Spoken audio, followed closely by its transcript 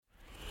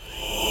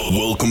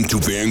Welcome to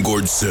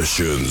Vanguard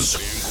Sessions.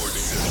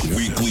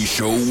 Weekly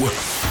show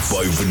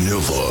by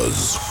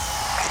Vanillas.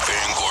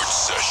 Vanguard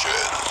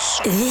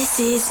Sessions. This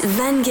is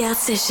Vanguard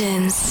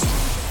Sessions.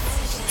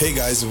 Hey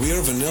guys, we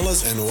are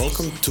Vanillas and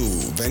welcome to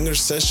Vanguard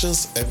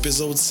Sessions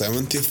episode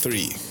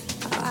 73.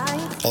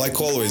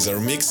 Like always, our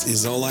mix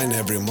is online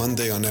every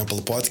Monday on Apple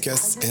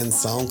Podcasts and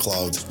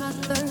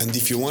SoundCloud. And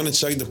if you want to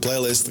check the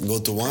playlist, go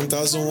to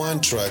 1001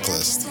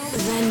 Tracklist.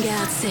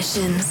 Vanguard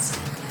Sessions.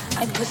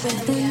 I prefer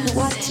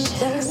what you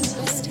do.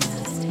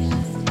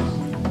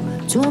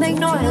 To make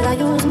noise, I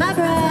use my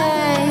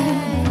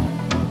brain.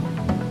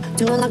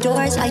 To unlock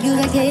doors, I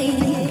use a key.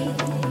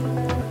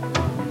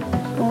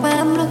 When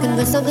I'm looking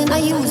for something, I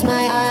use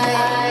my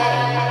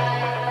eye.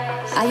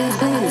 I use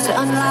booze to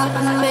unlock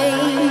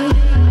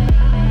me.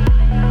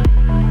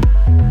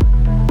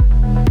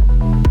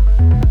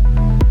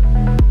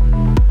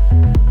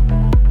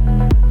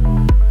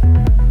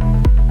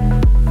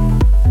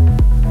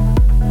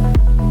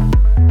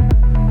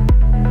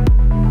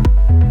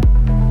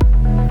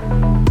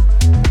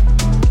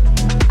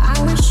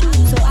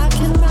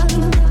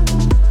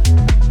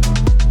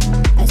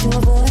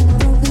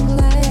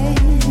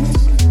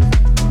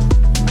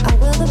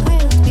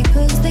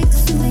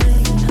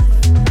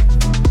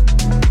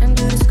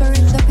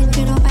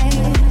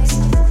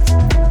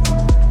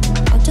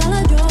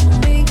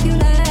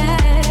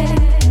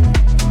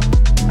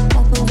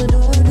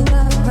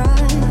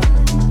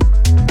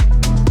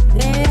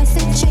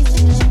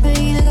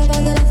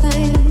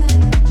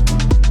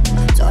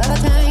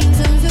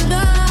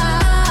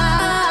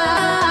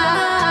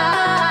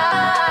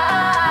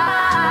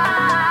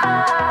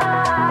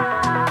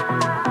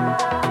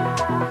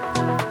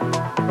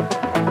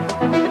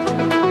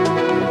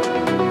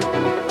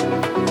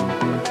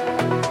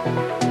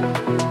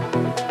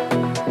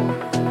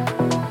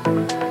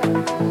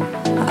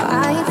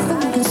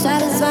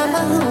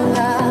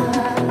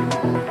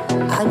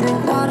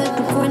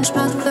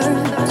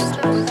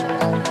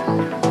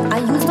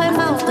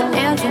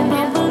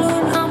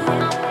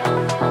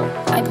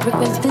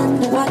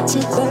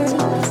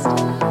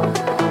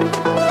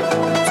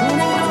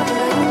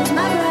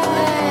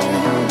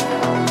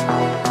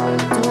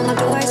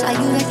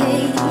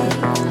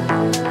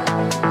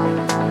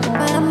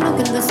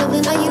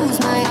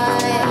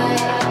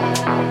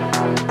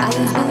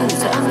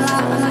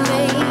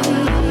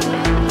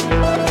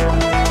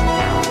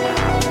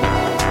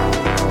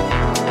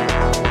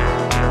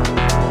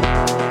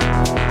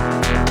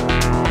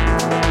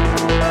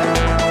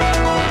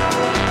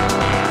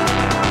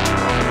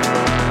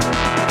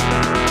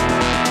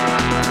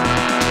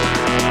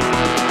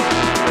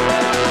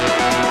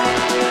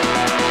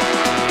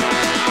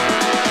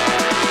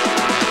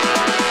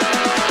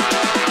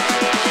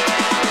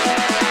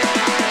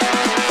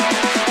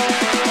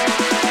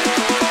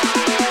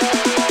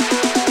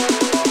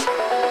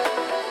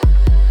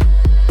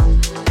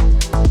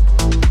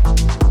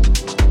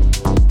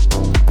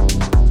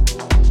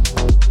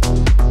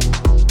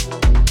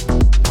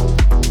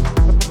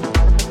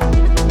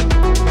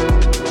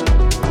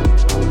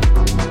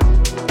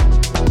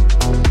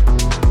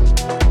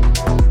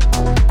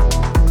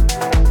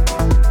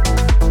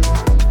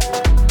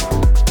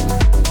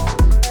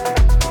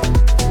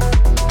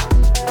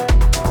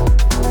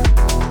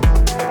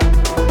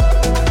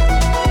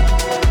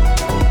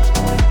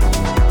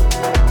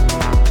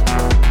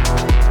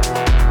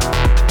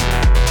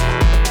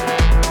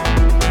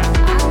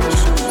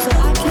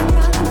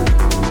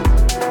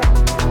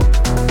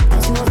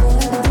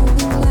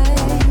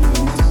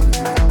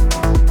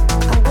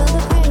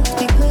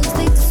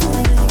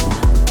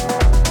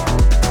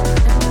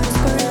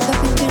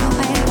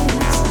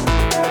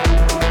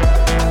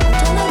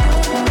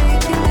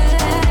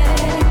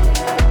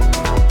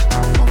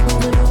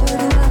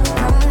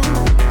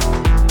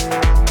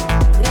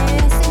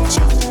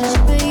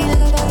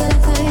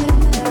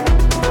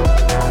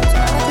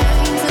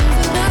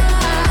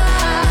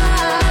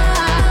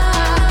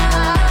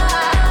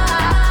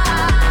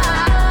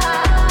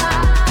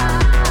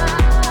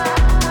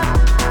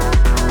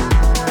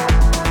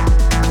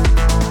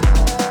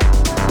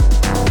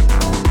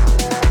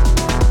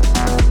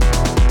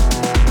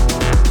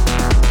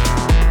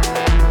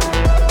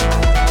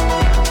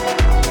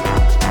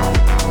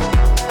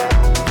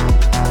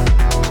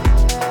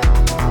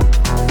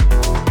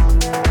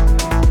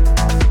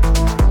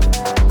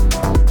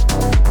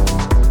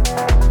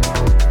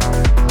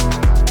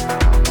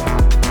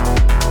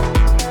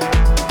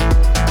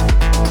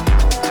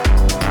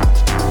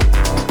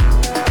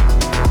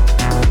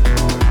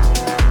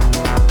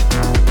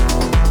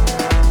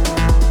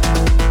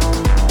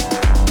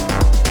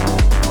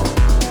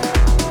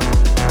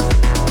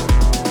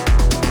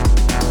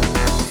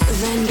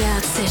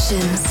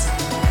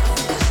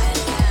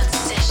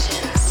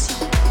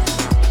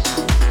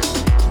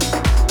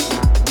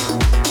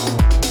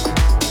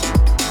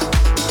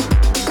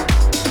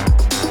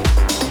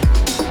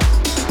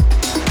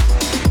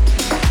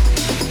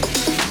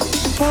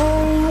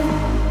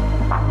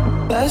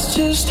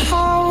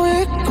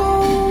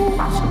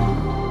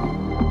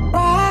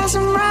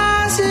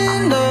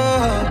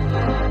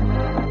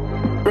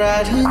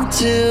 right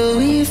until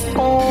we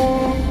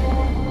fall.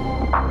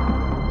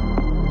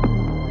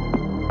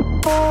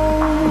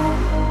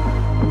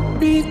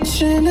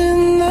 Reaching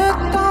in the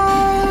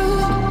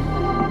dark,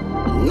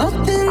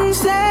 nothing's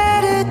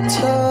there to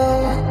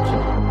touch.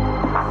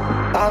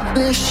 I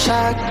wish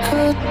I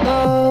could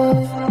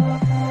love.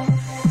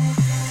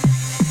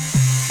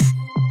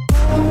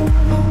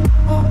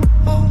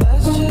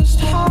 That's just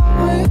how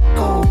it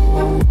goes.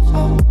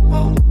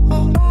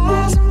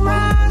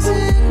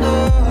 Rising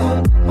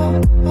up,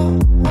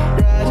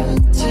 right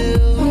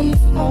until we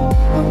fall.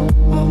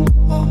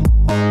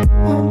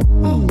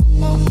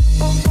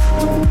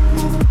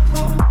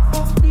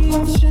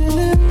 Reaching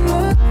in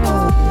the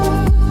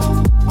dark,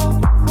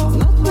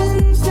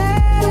 nothing's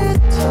there to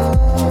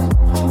touch.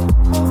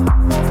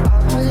 I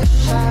wish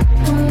I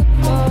could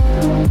love.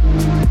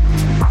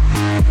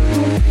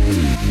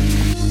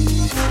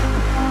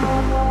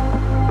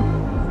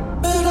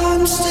 But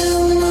I'm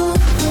still not.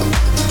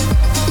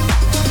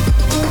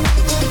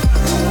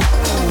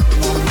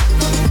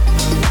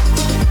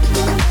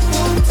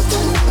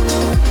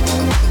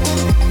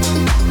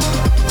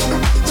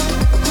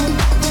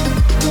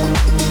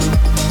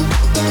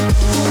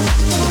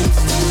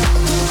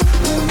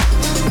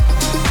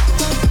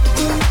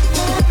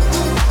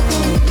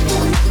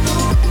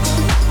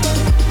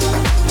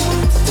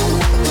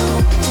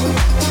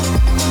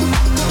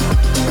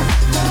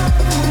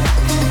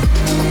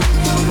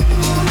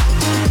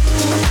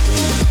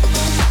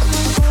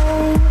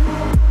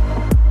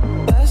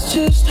 That's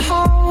just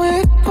how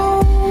it goes.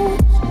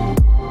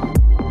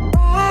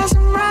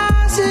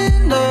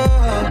 Rising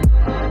up,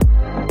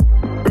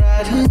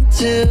 right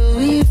until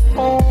we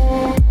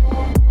fall.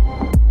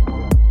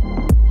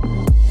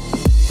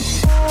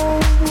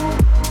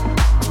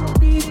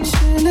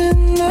 Reaching in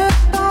the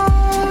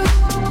dark,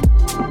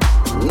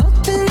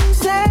 nothing's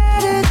there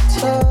to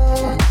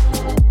touch.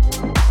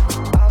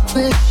 I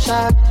wish I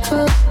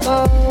could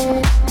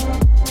love.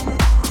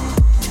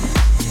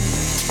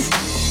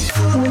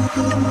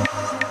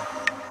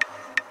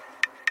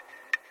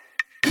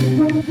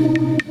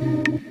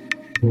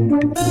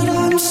 But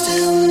I'm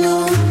still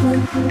not.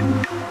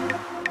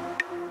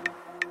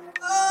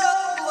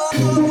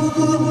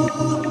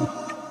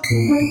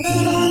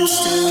 But I'm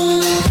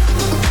still not.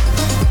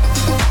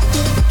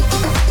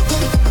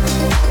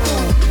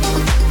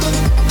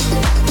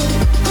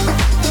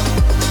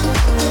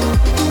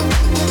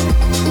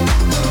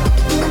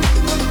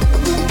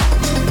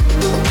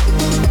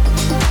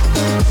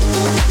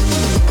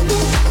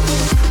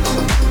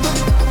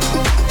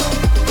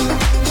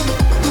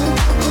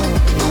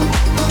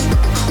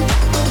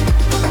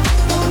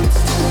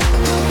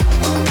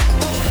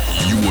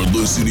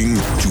 Listening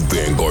to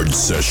Vanguard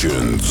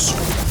Sessions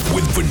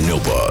with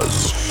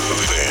Vanillas.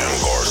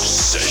 Vanguard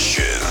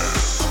Sessions.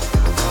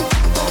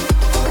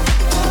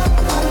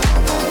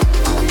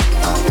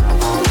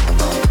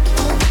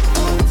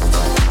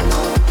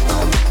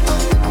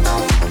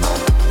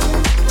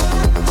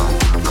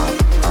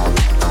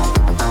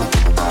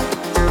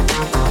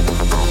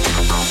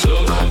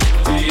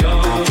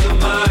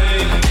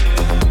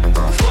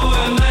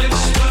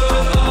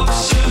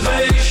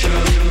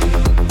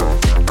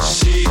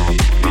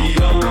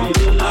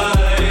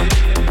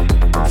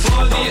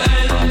 For the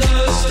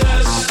endless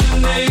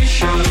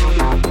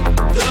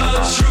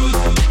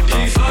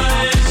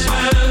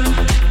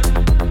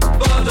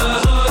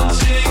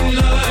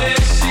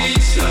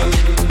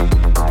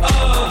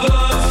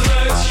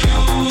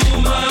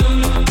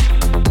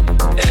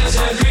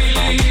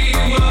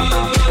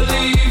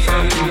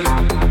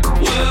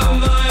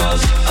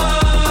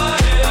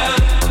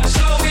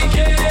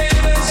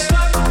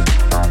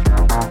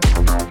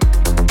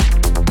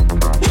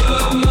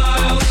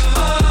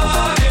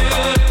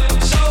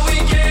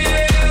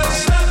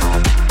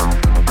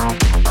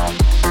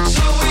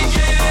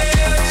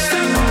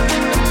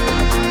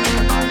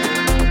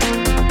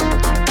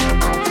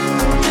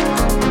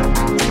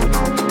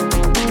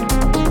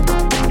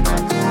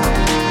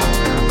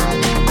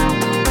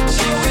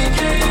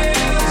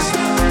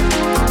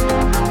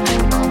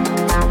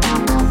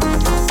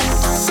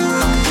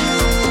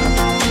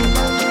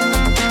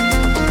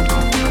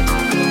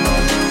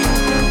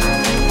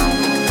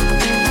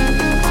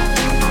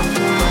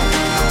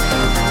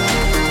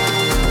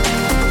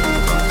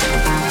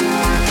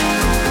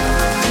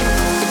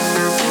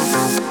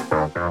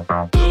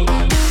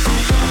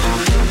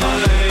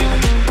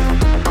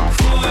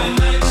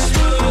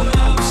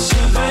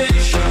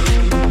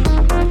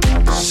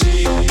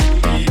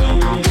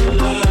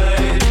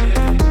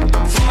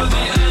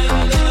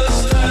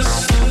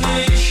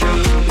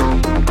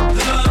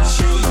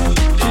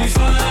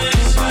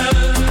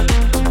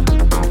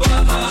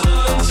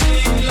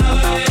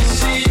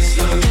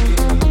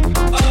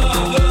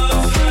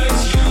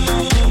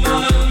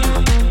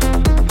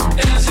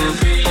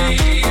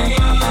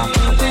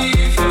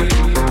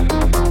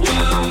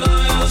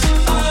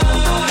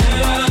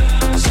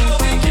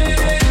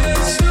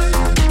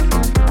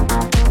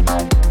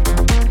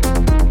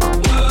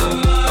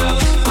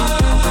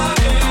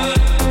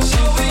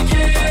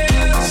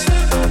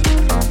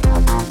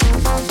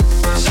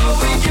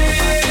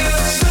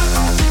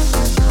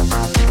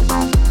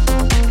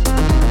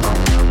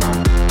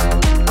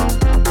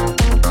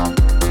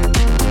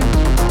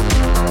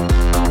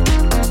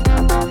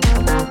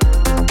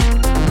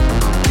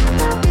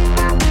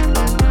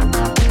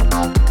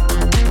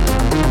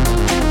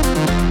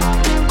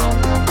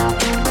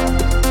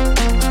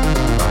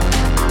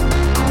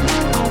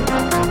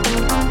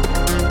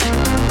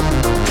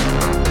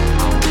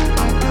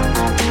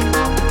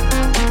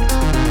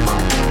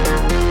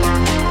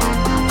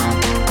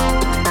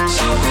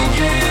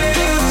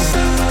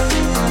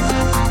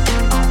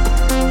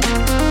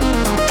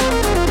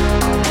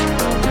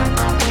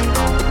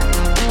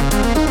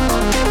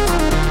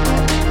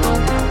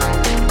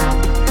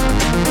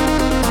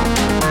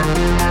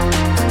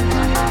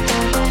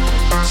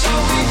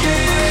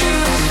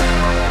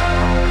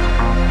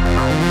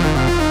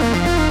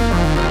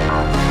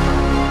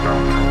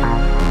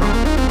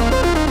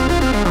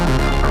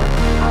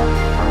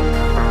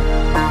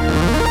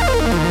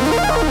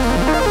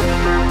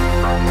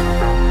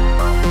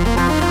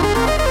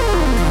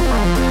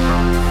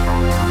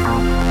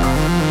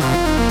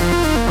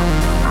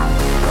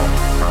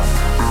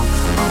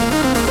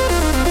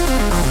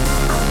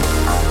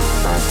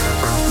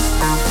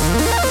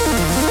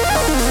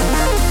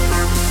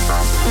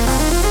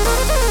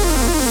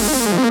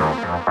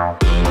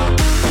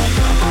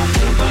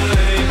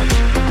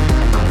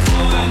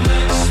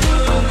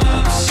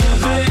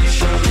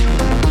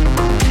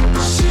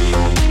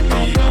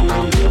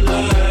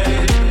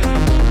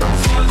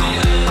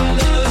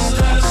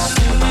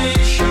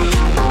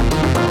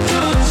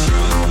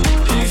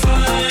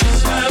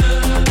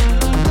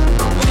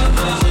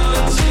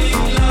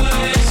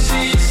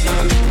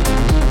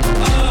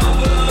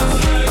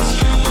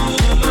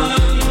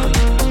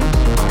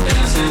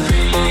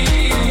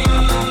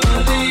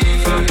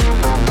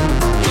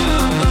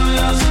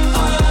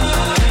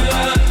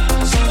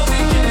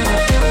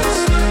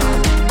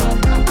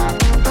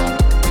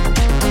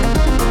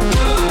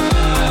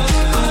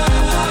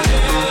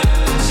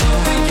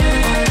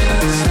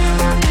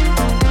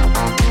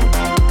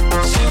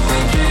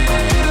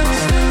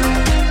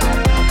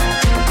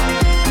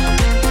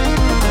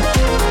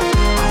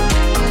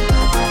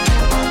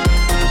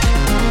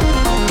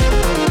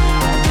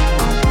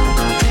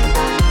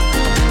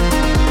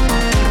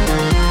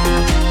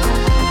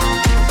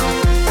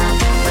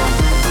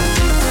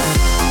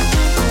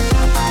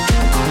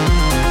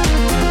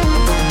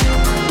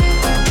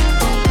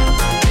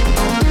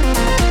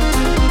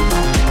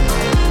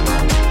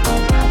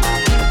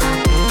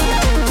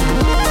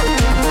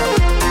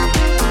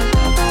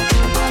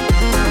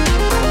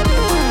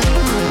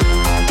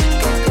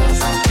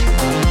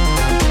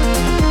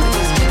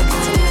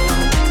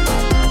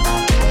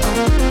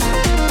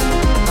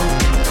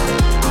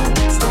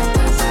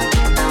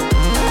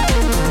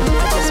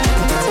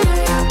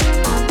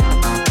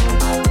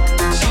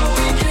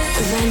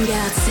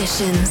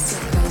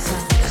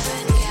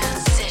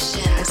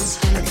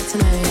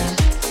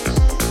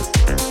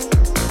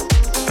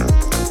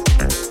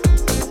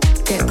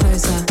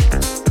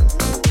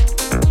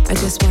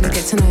just wanna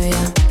get to know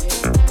ya.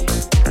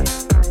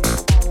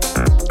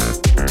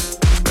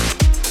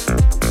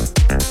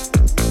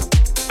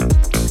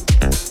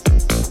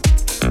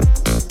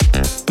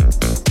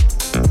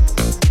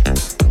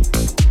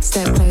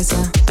 Step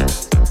closer.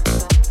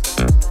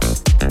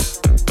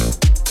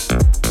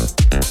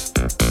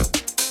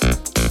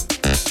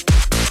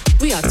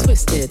 We are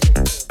twisted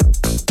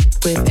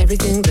with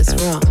everything that's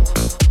wrong,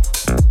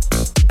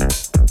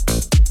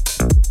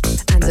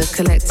 and a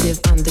collective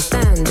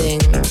understanding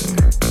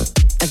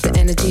of the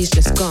energy's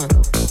just gone.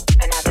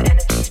 And now the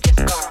energy's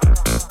just gone.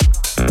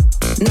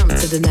 Numb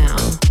to the now.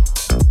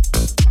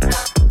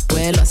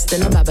 We're lost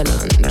in a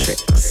Babylon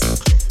tricks.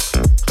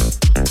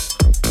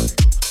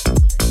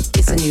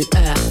 It's a new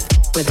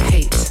earth where the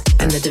hate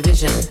and the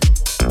division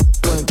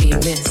won't be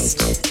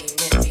missed.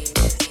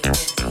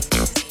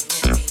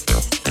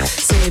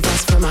 Save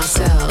us from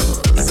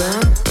ourselves,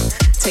 huh?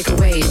 Take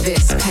away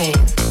this pain.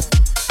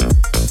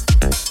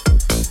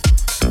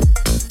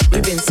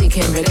 We've been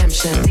seeking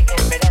redemption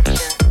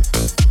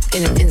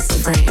in an Insta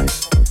frame.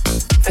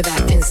 For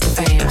that Insta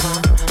fame,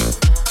 huh?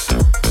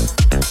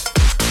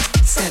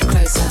 Step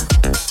closer.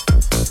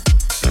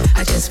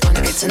 I just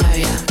wanna get to know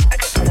ya.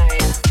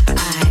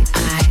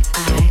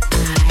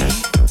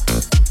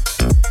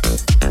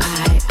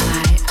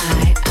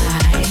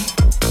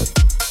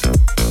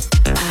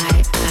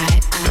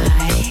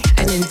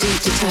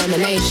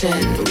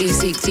 We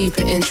seek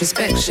deeper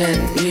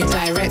introspection, new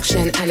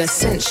direction and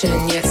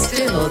ascension. Yet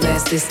still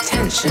there's this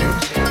tension.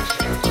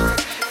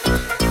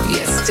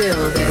 Yet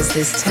still there's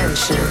this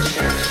tension.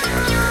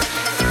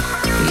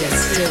 Yet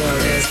still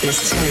there's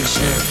this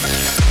tension.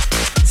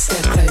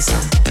 Step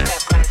closer.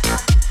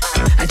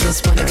 I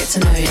just wanna get to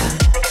know ya.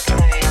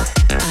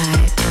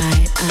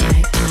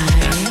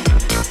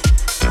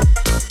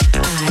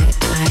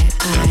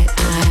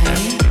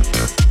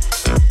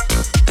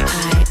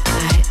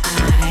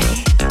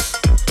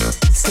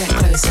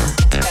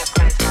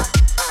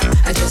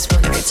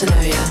 To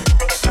know ya.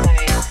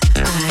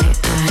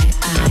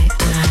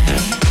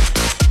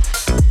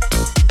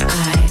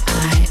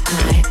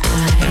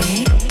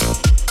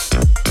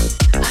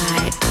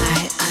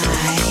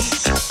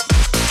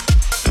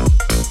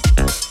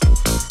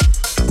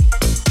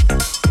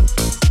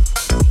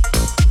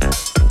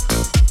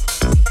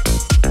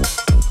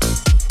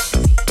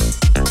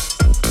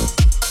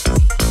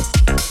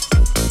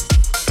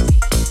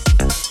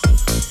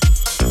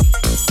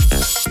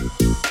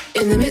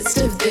 In the midst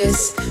of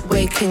this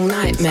waking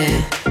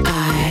nightmare,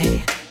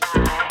 I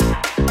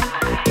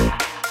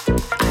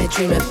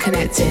dream of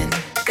connecting,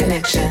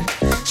 connection,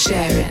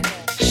 sharing,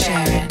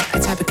 a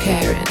type of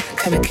caring,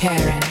 kind of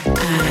caring.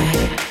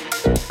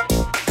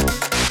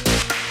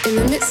 In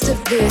the midst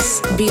of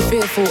this, be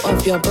fearful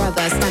of your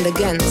brother, stand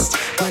against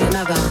one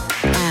another.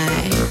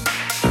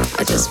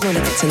 I just wanna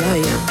get to know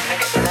you.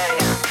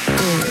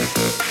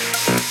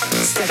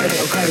 Step a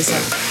little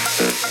closer,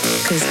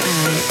 'cause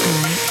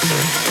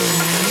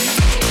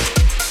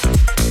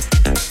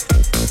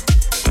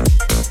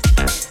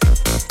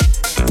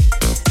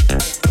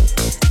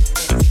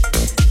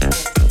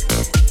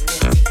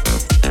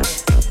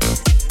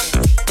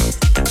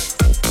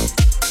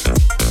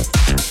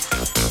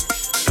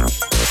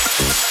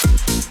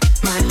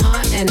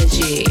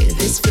energy,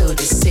 this field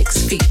is 6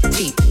 feet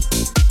deep.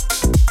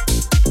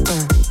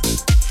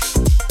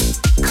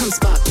 Come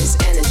spark this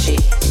energy,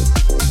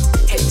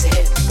 hip to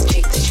hip,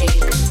 cheek to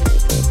cheek.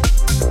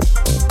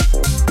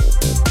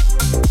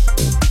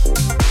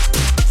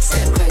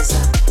 Step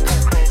closer,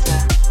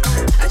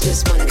 I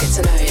just wanna get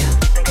to know ya.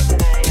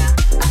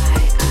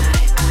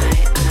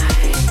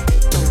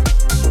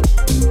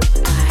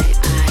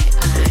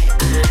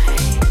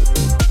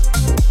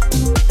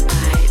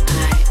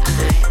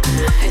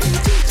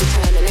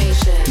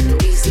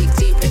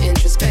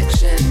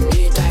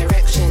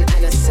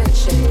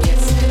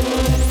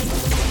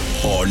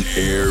 On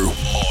air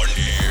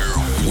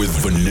with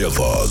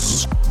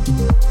Vanillas.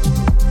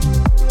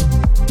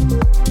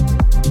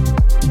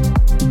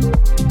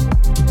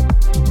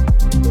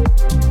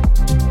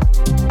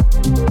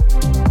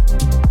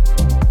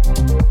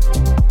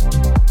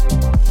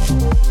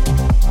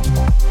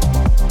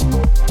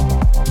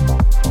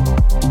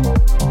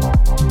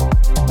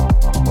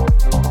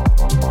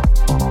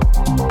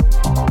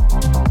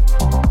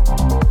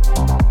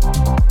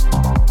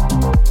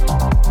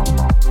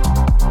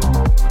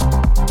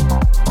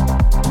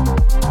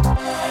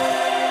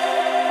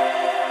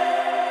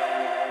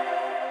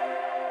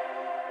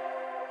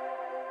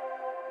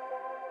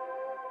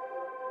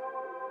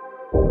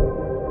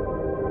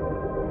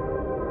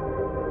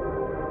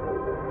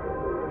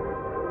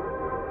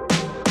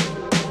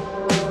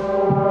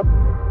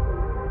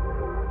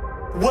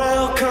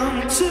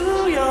 Welcome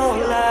to your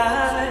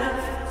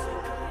life.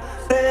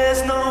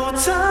 There's no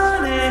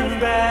turning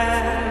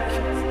back.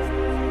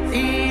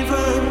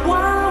 Even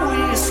while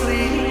we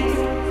sleep,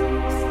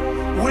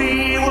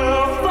 we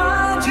will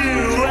find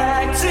you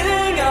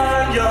acting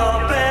on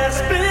your best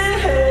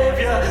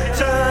behavior.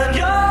 Turn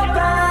your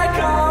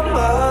back on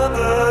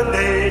Mother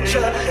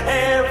Nature.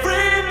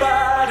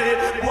 Everybody,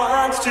 why?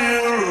 wants to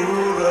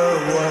rule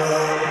the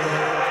world.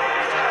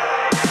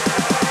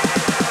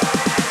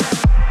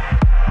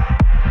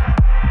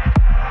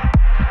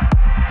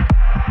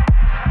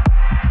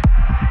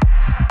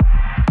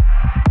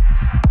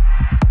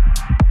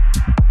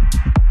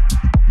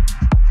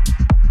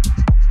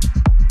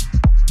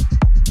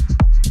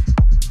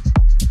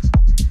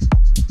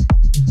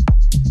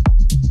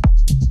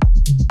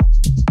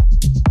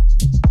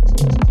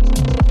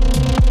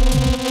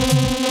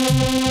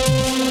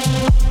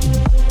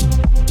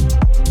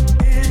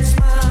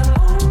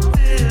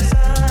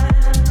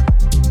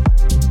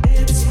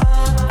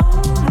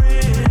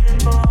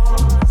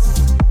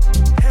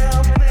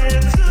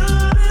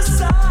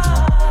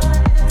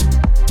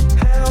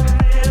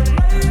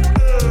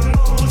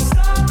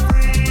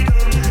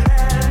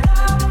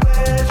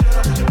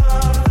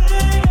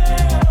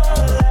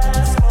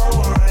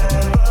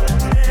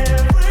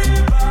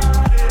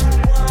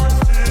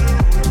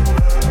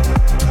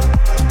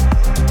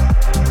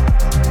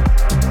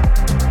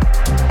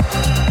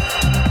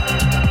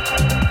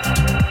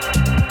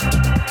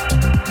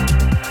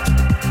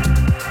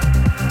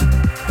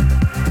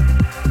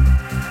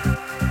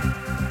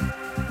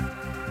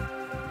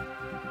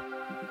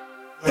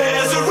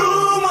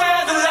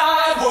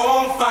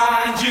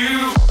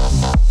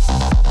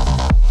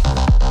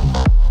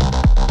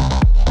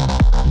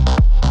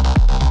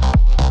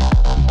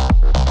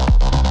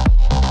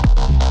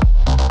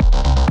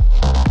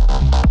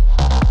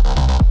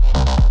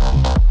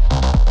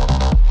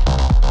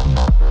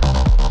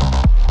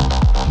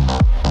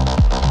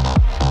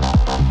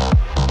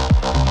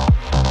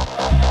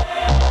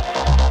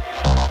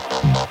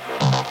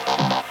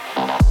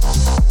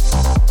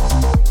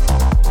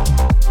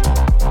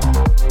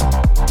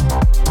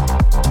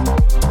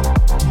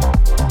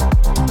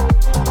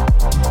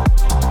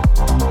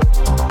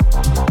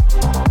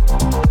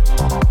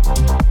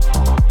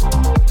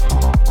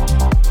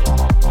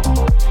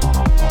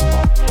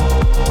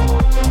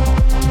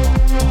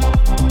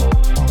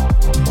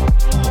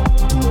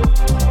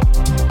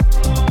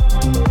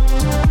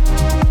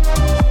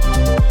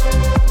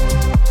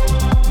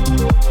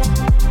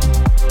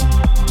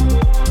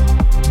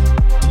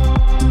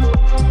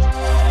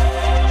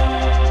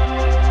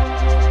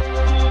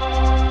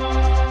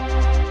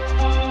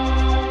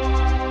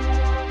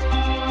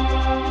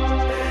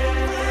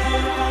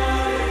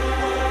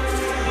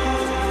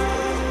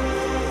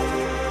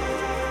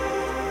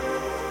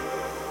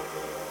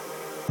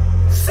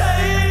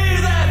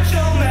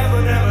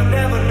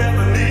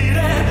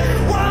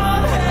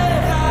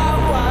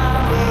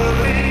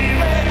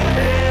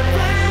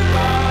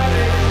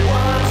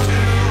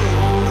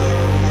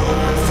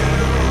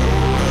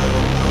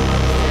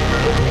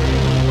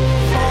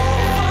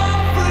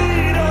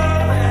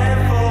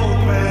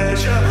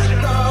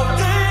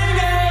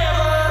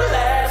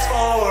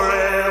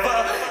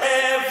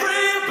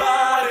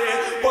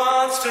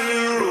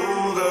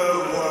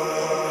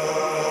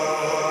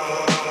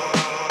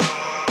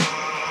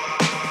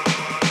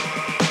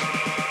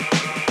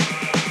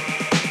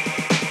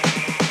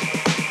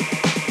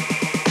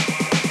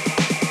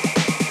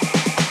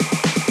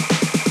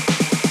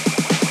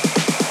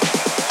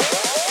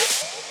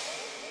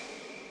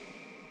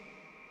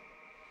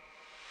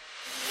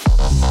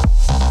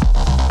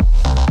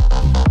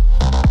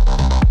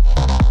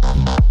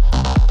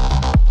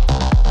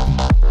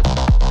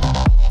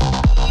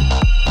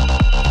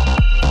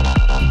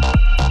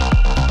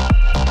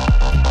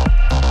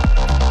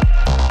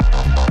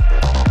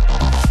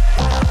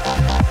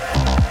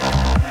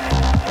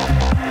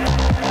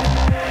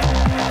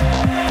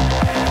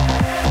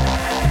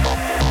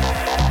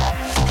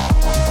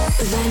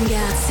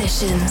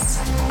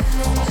 Sessions.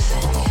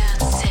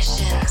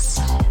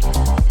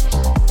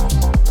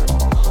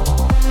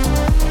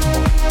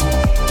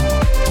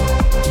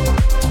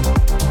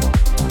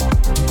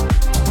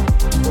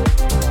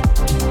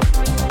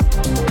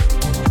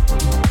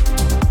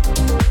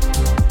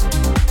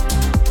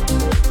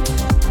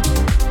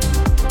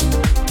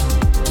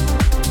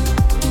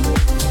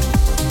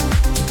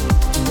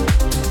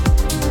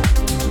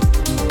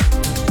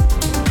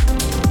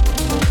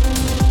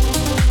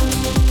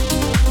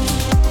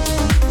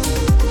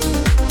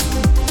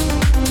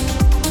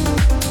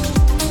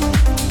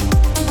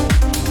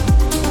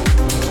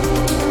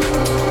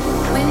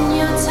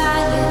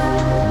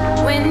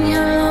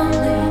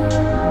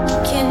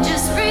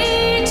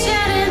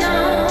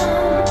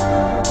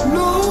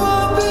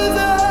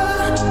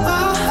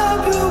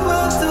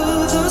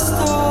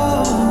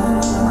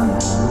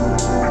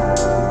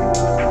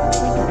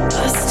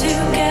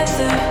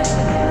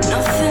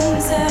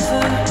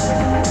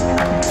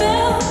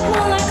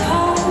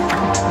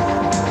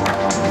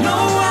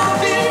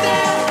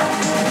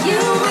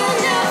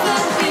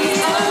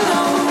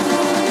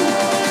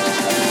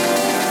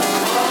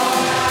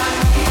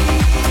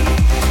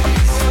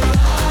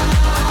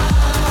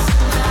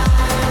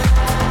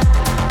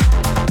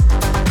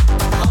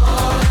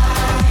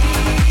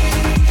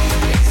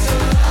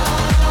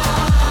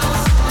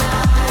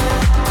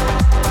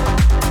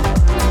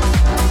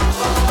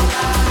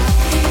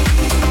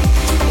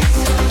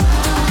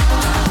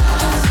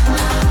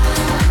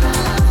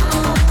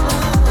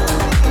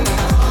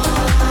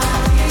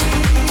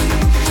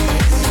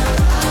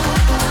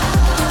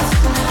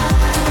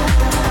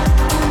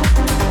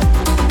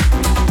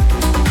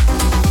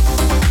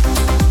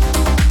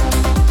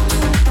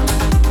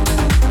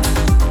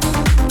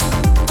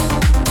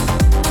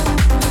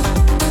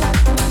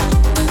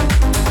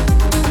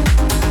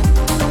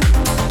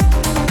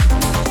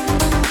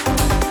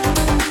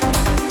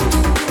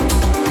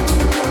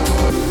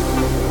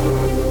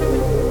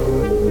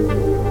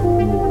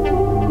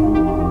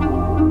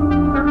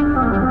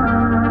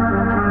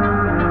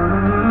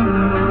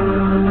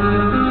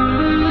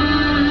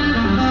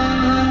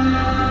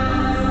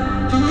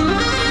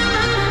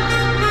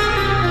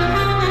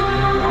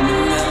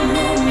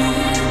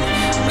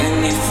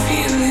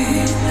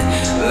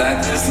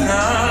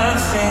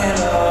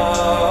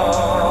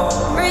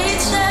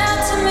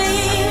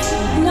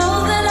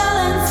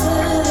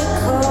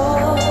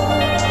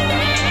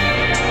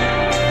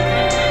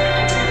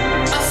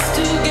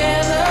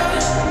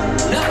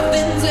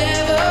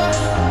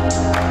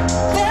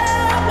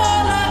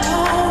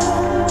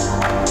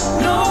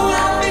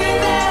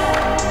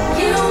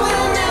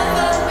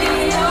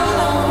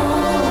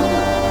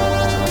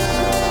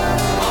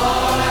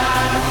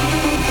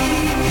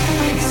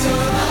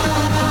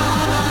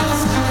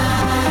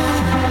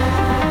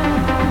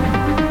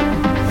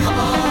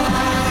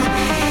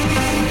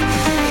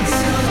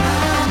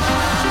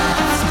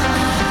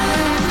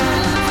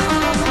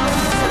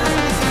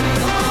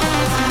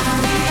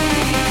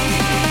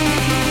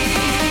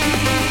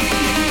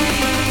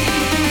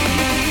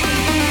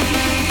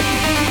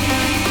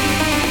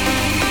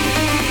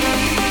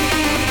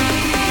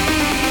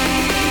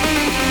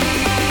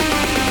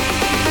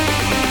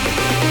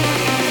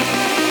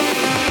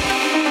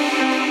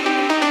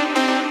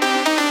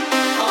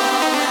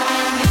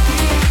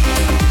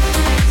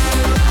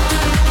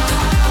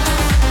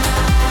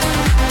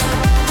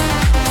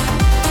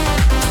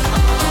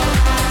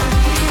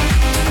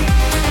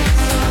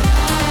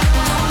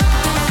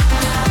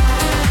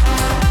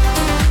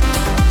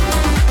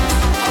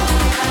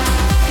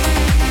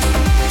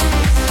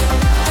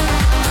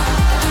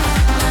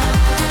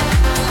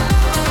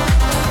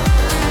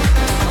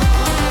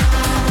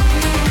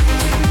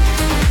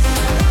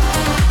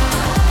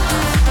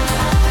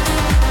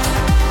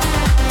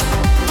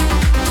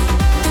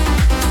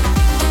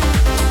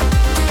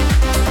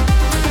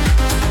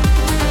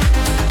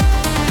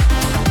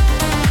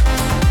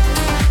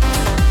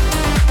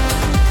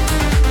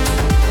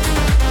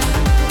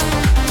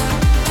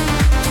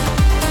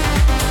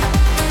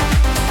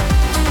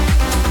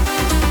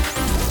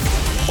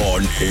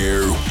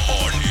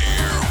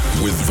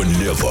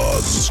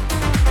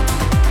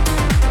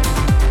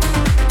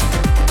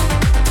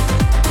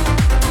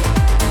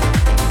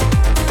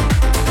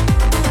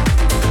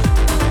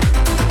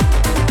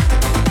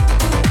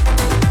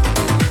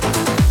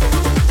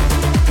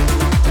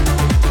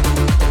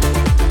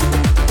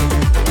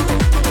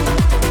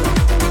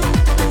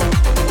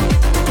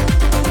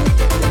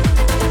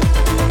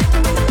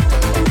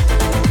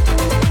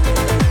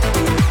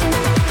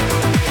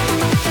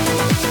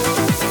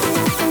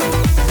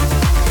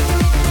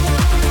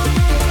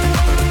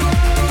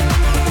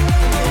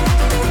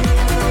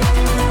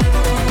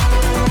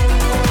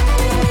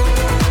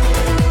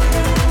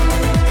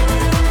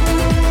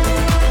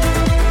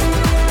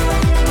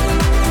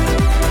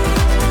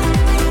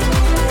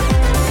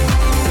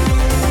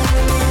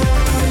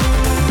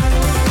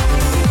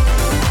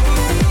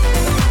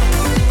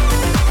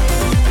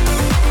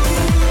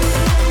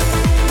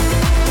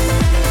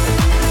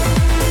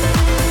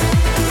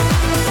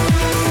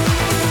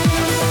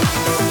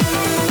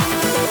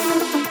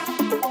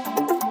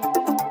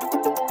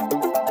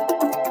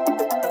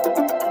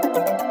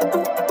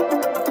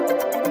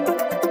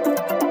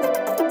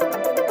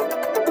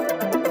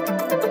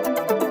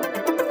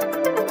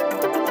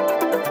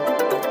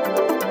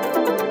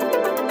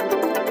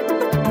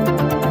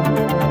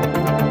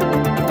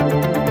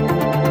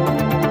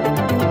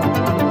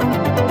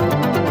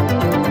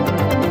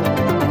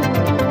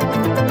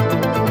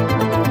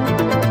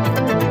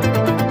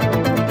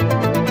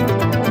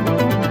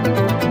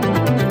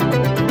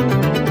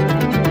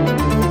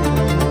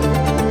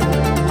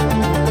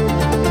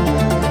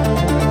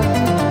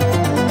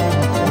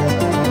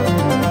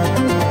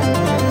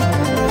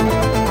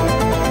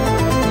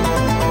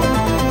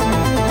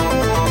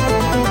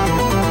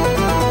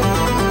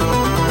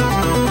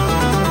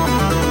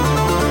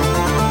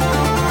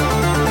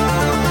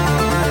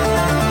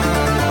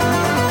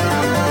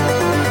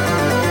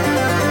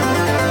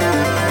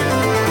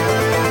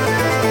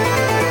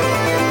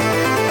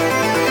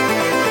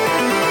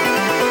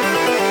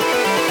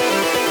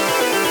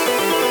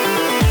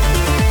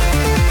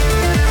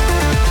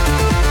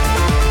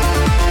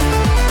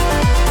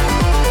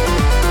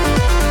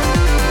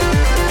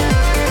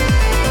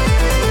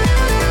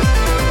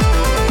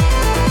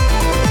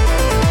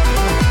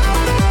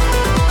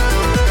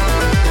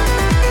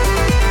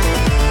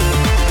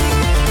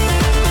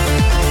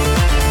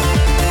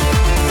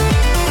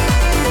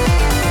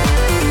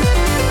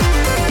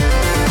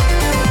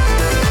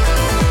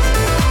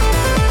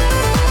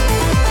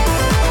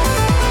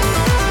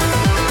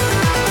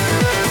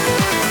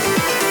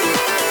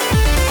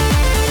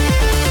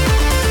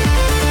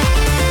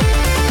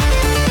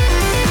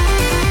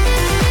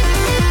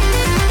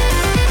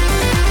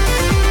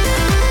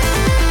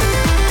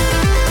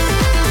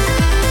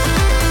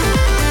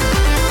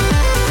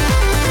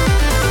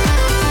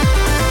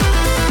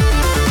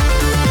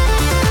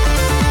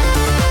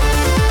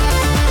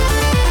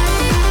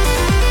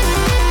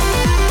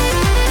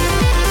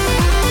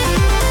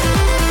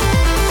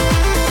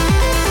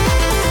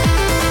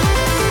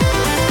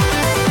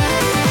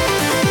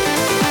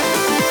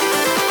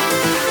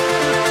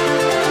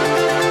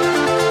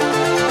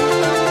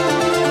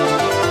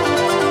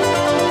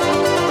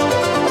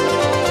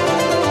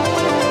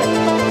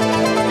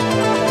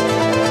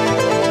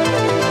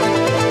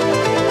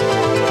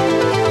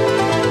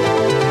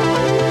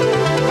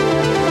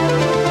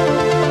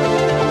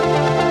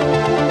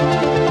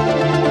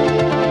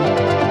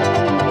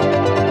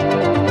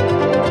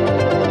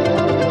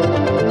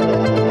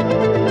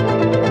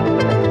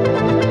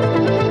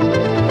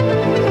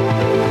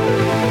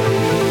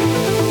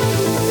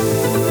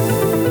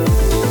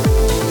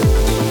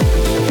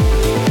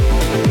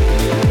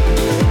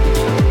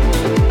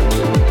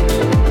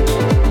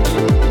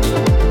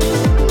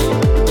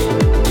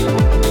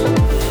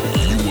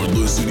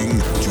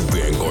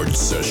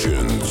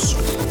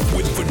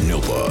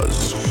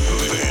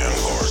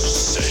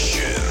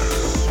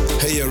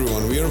 Hey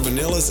everyone, we are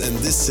Vanillas and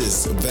this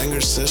is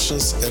Banger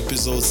Sessions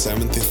episode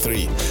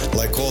 73.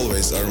 Like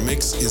always, our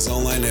mix is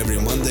online every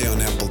Monday on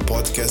Apple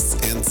Podcasts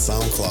and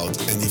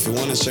SoundCloud. And if you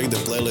want to check the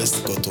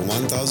playlist, go to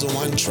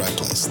 1001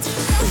 Tracklist.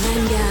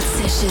 Vanguard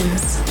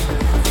Sessions.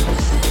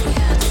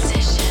 Vanguard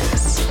Sessions.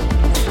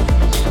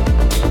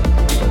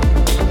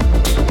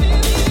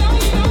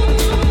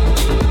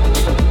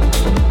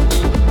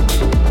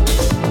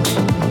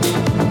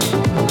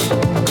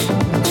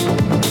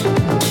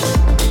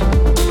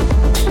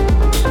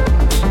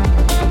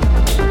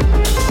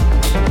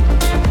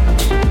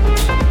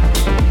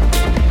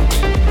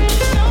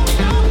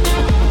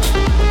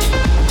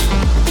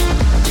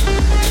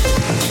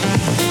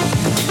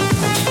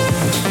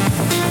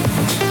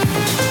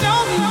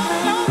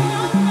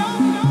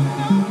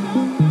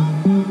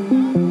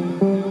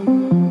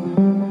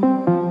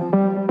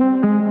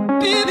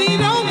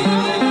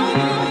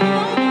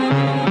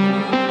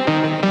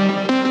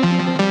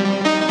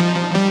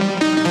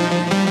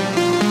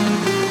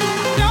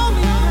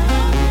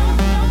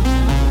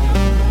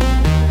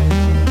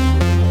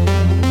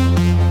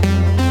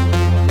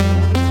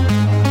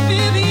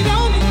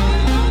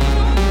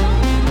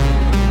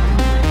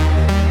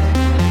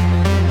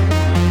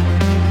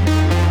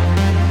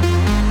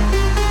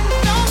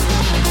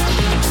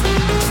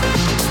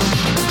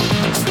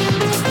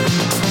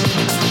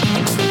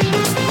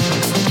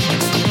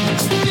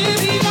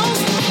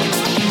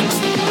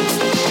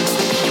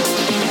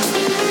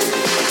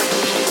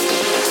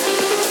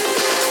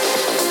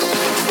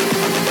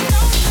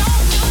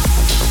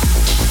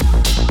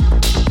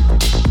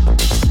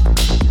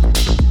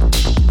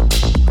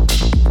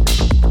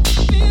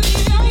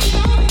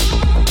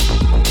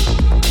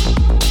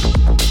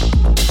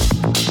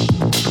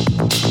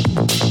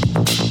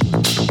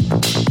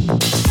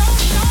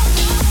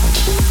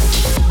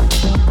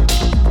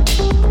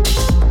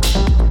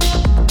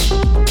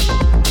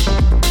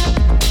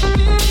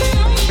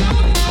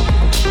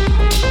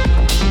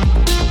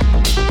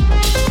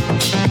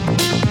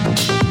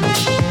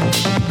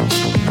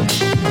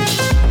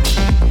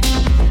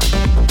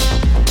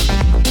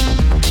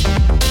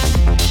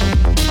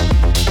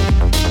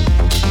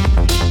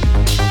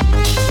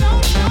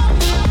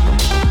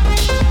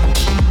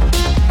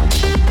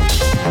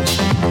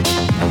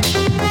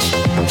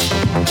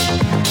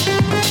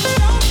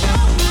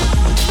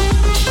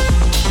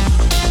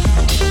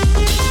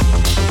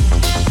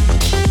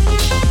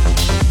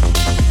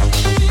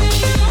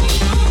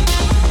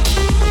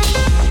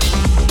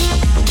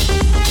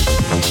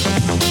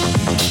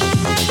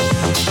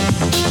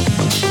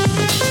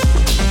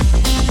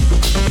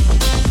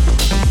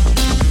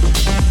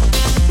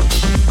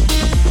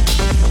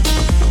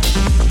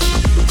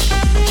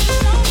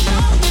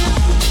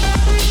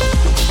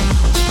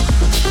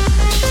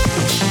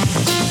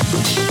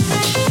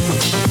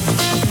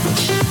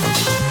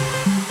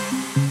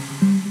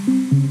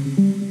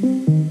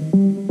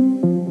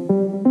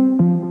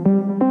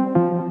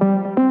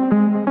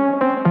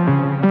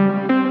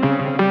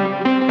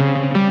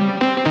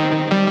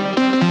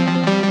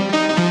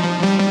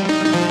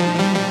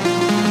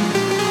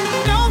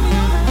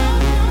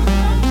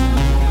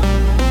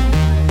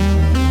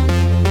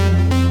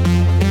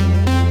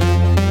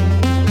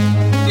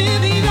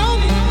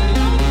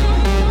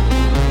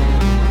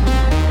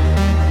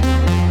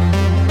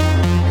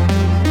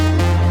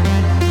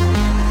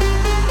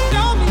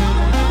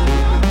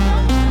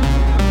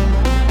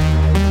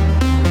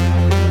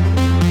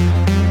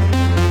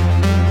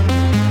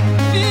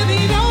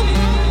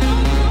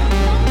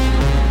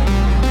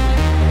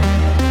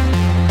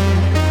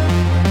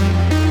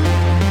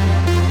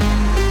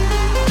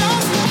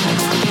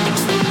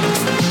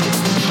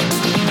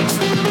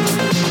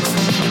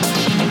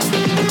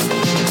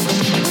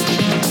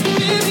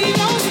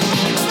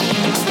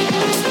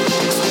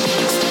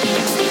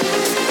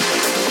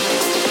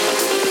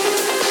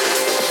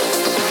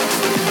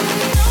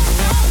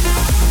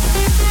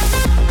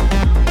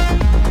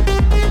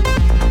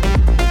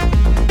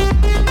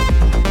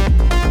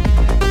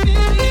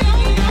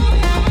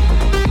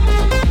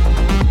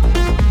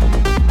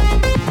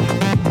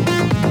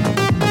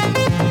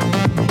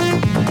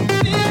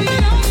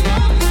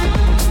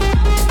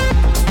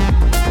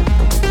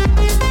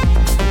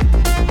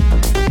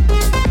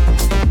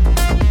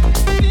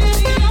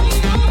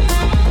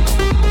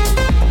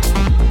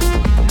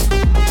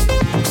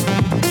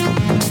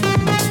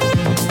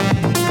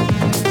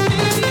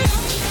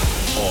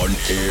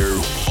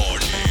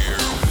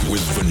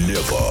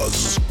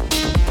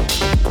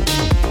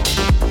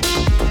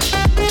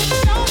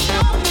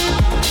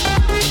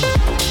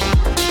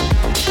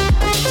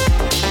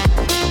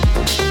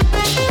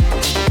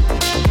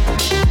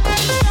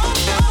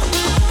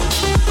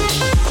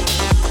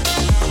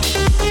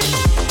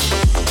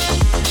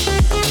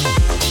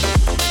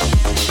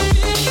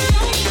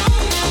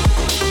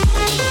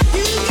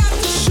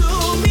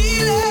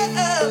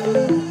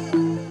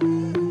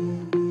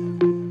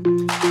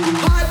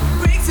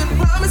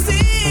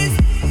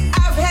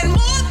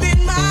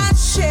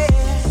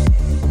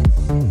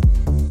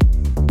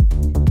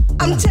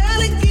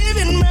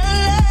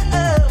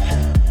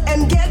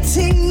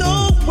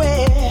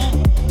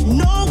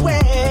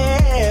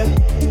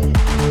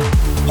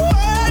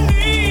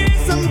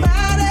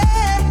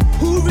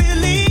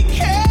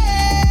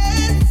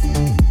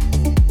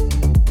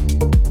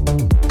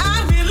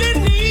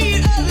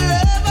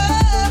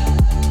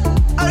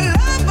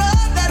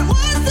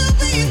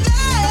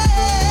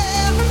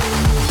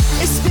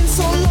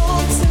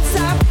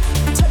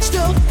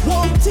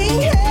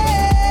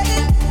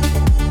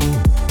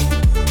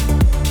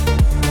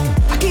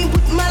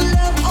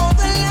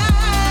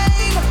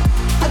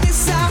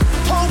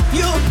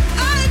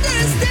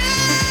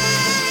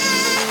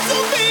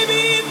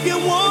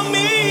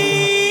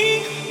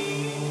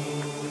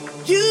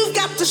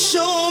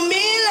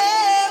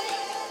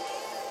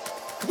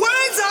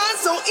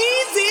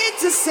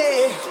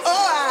 say,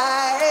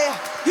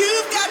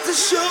 you've got to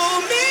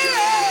show me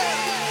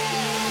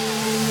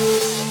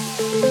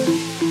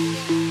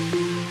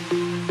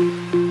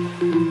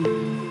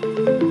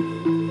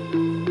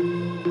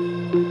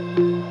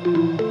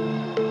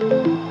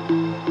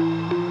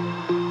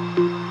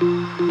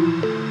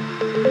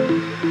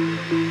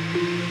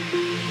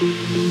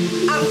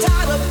I'm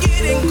tired of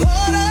getting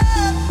caught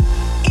up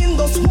in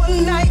those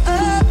one night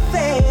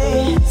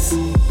affairs.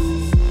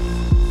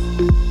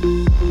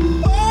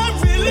 All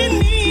I really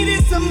need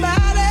is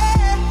somebody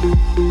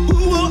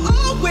who will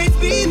always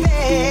be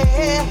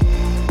there.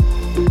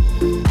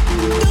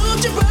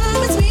 Don't you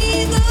promise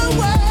me the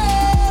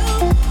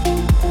world,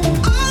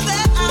 all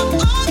that I've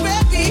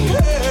already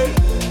heard.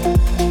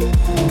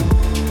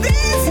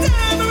 This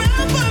time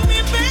around for me,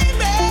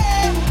 baby,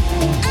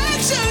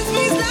 action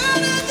speaks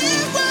louder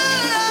than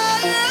words.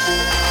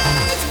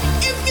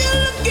 If you're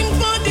looking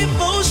for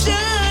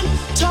devotion,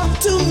 talk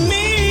to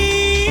me.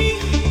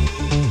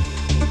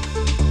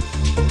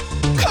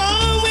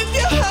 Come with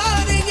your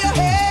heart in your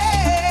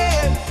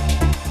hand,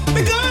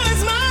 because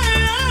my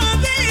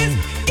love is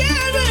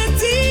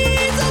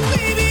guaranteed. So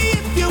baby,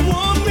 if you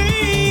want me,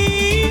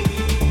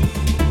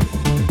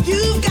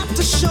 you've got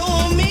to show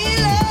me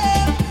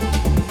love.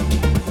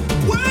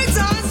 Words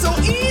are so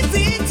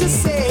easy to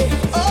say.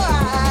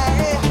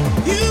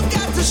 You've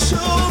got to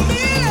show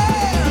me love.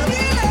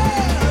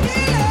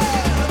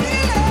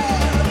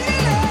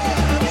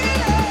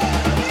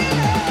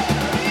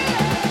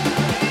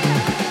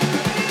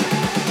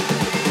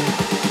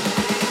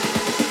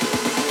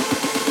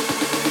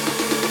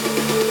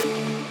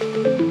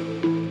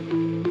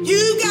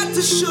 You got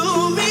to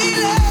show me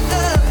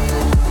love.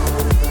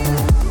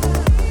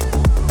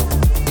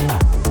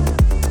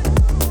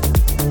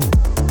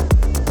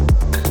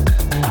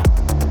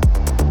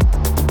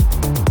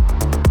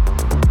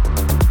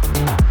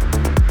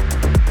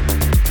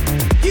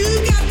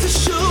 You got to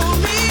show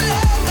me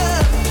love.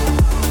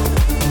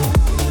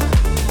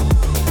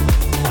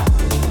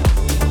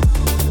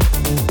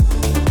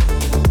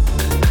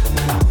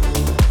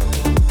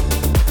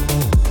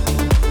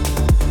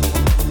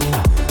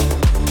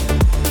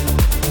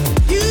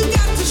 You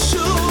got to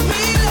show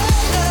me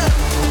love.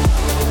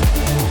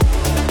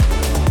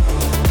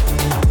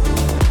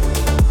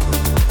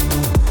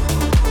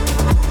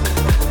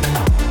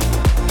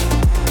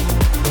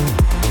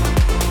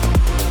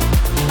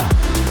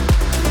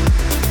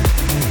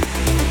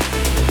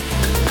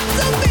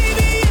 So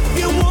baby, if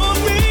you want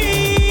me,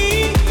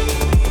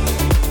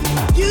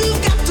 you've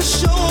got to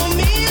show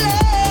me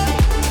love.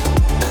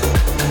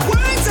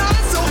 Words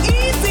are so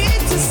easy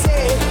to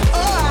say.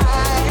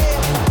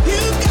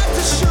 You've got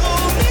to show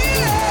me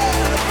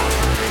love.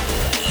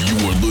 You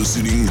are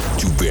listening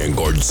to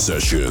Vanguard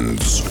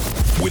Sessions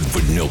with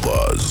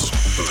Vanillas.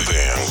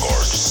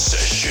 Vanguard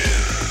Sessions.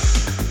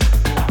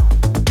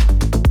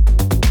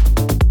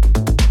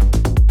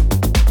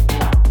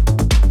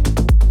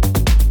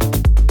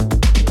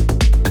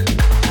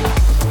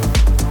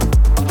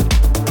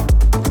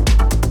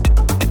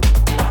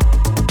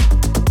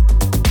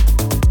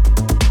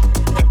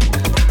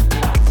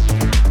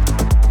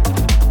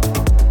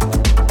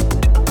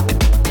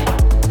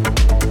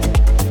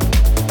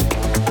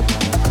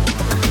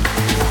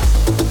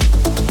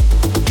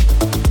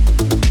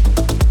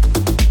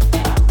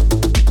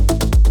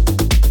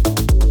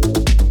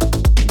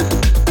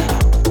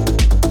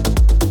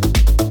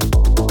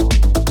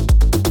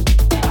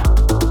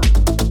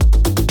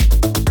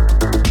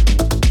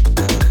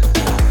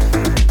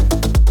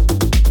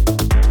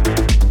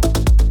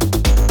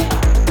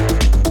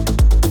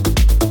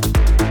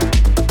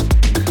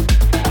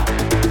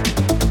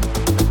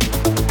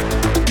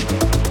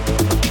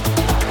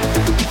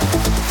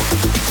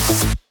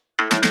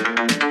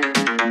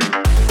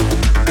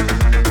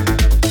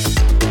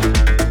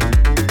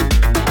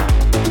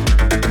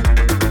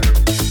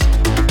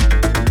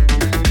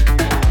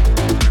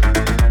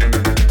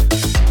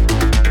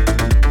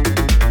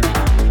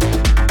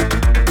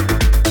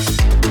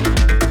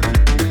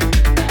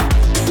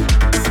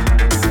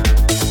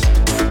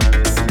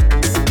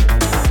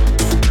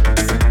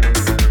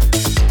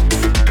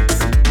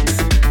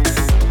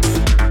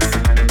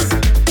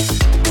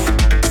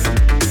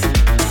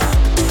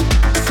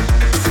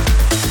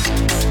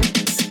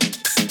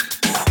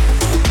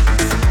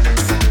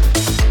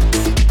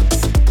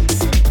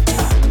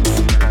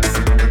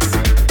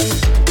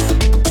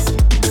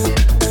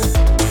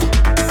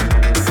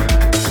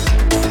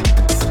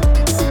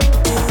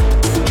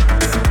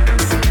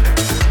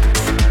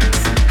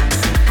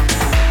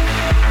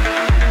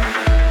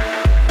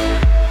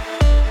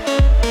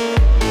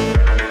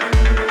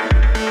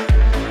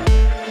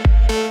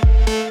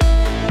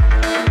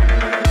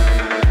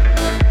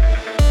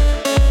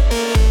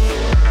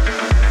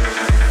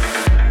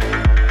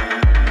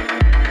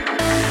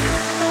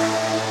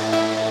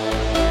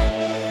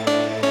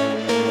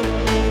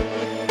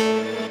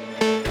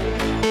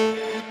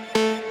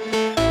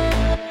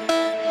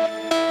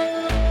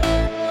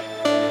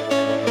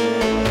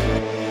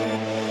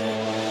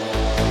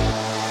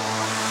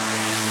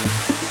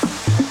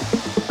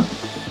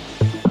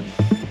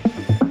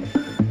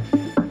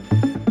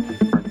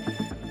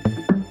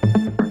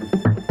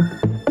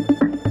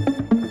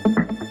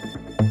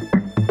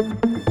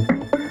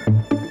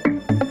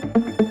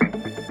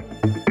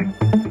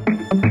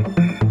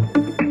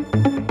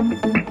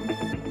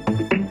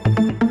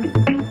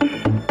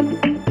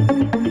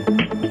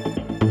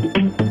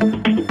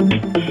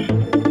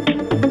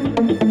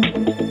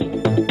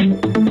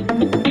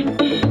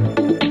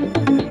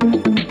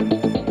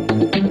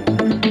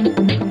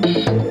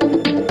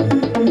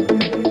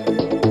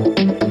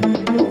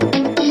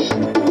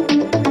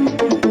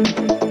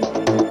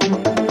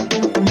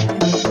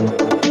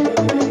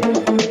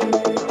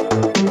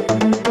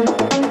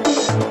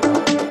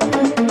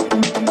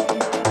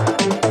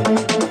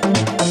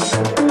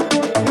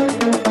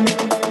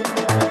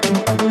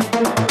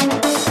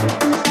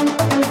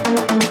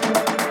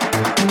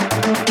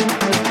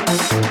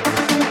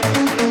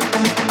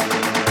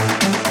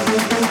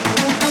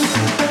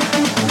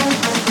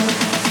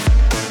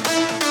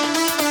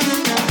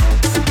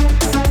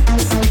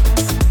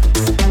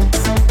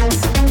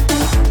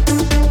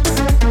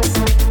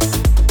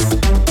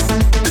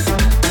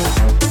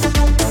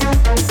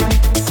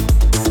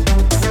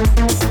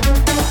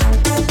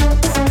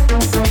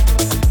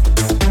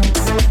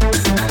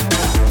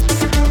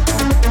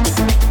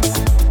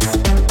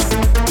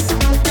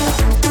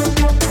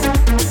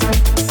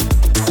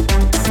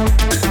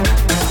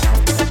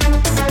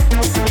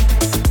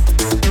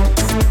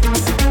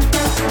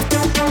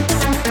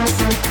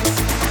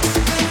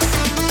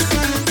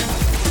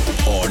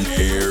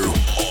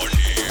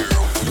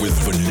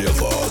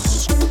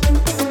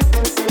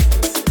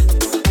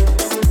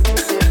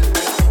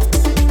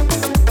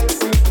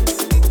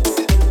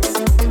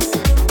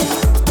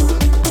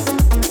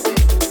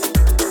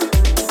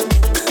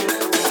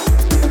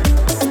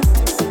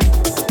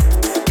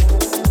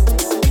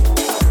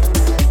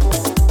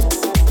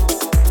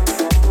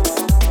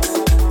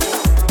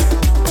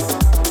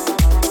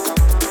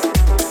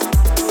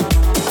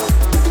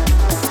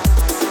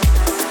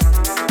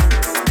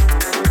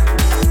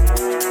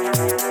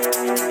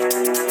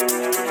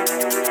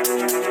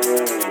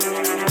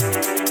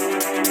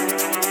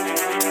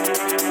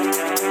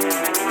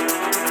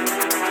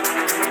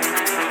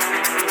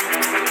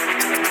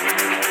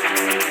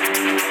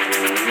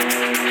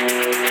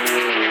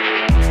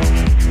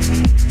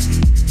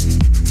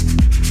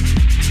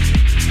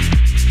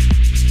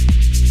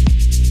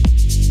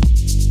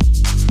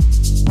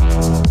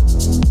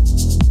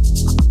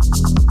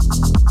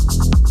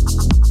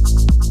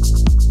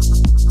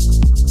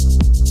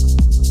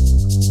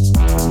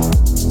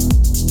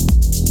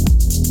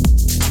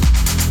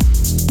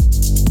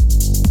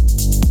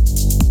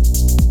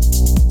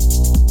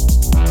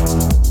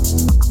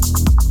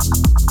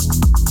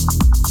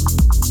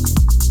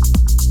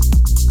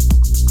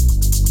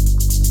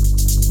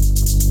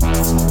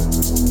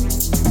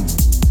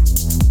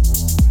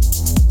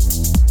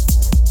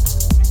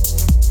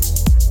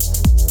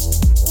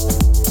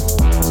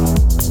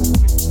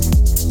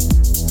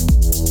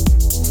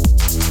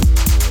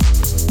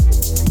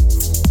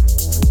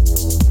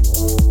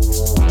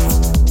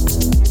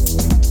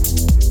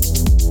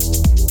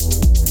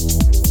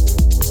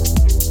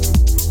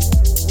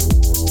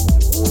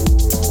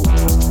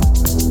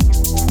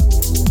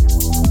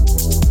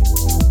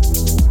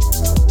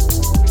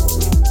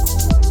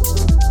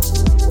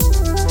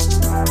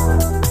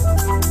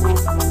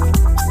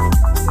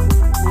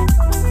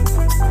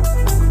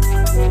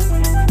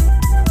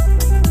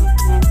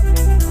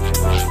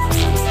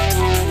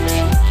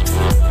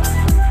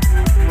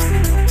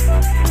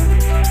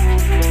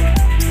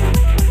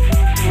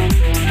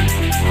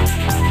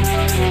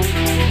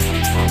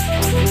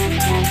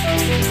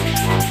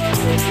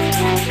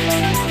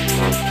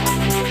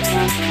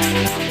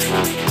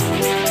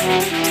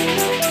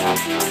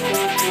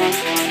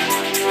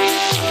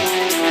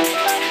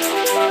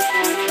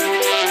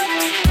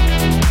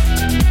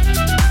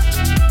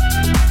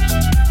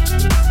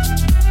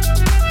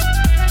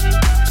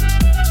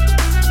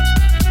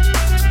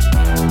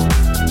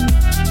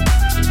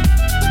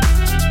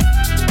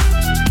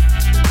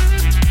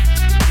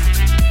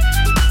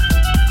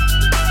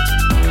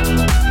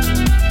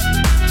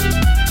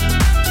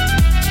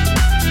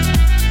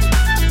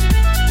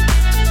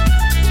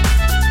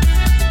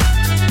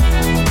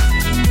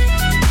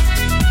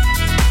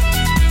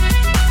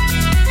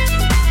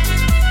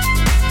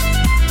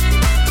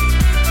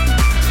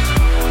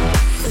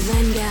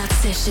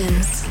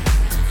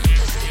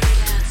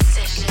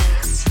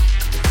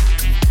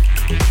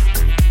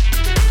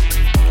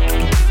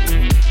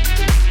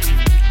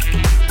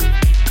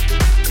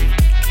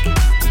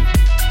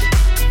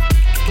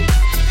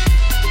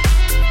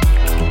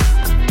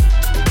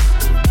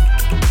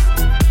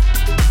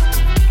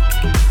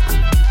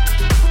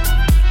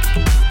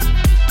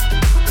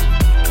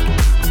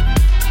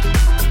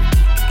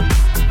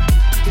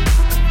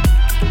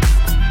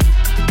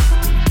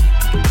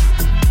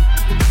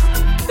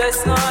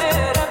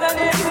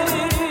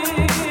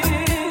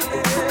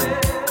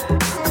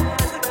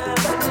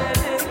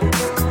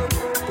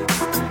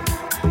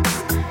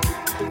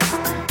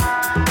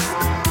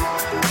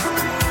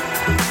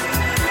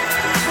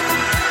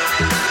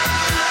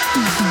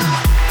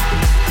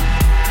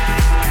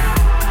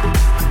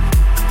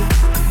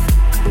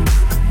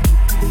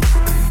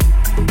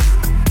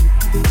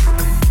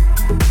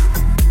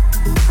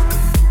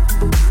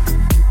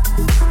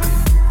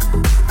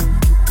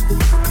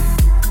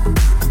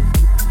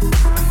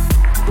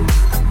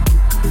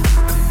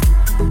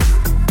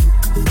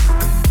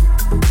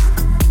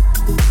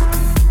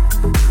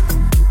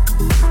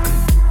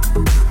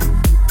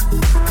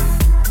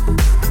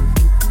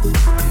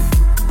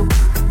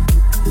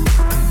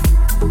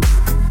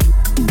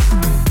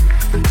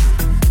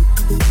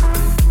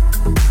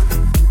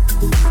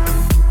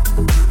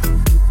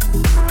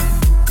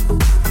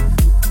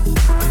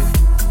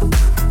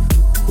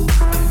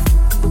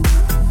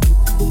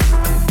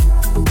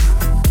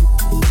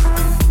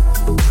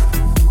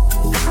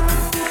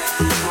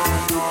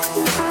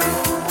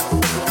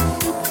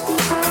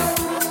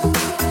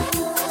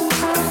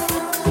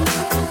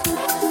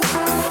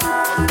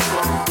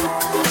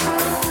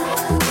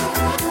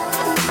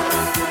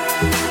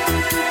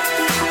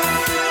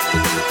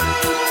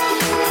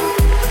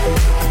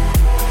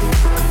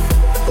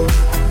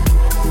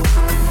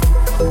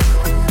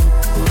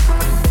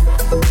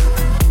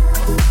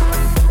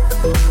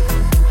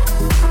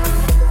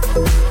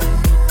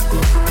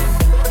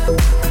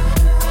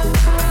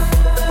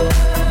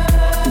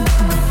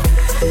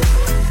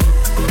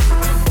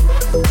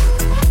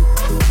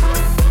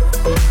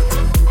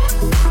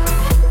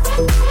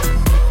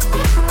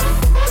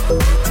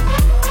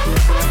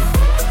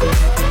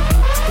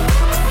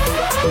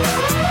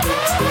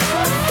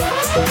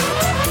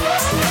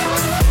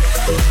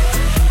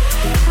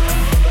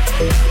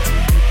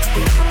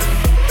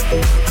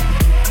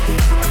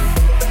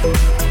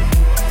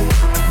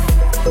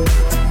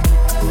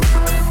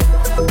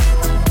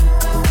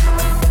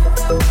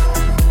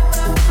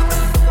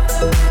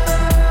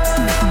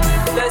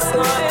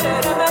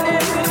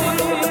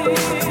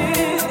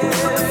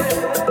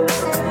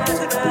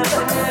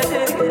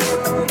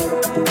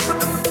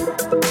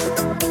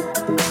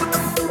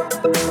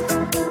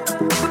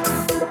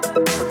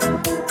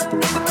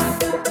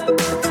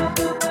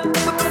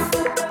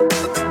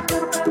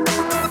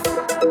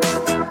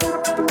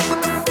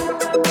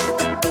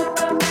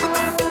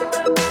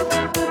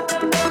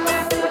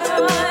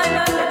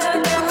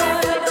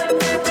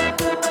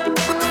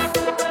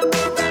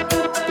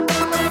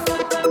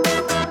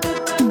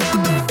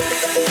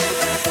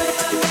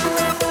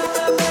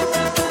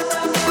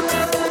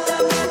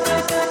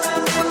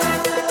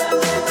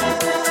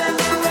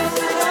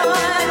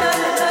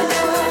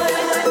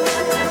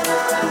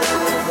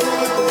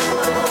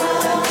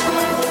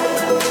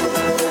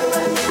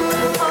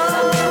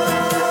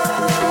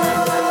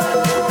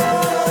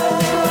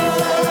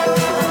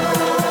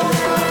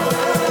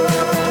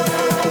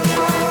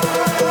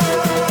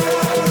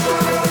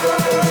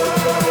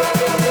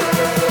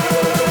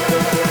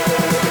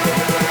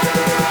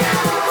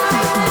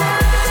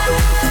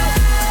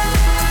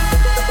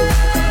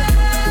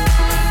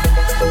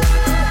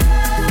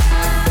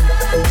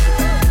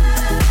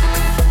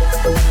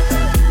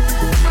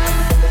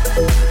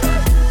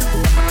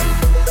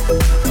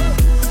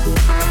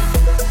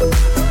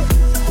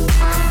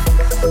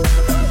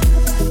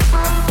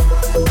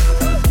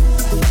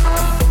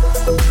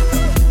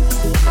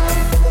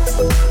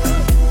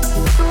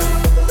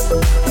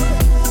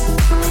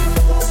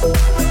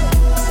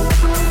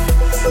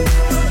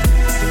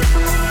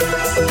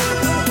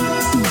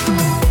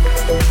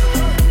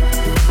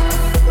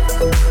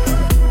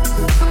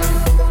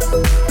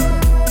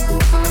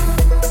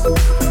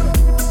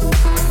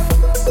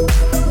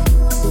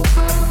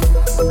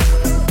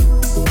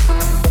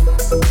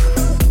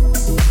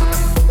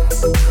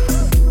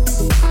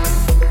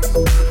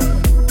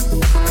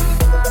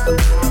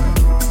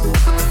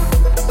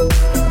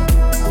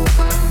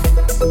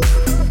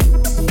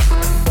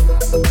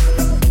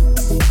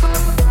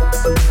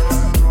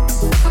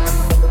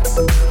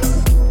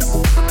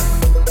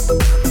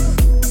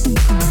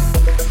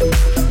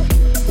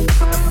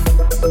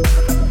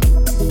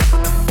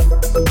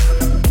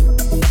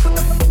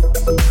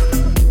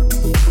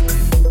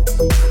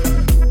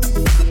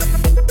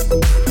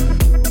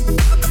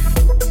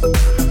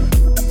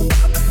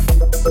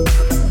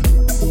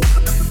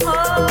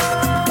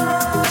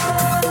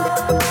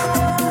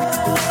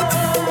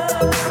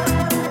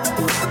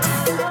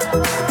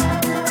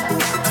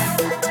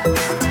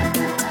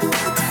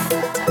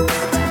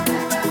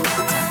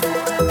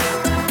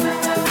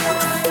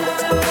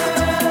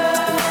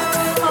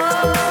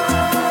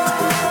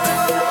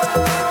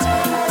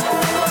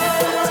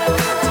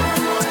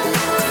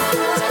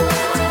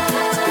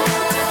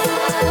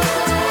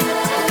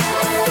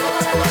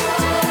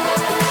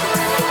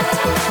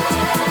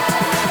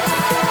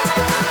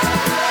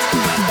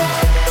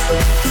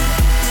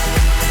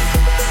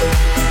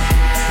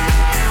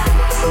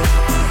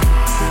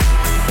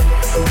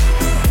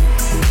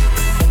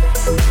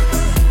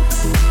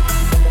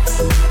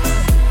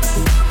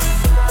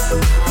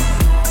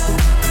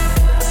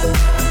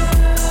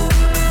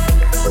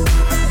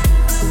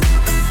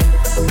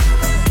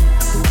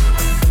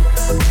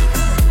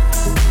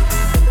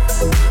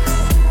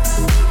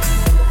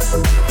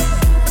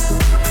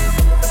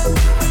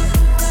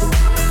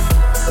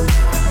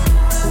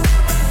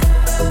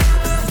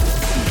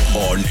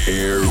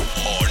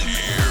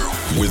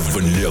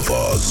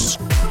 Vanillas.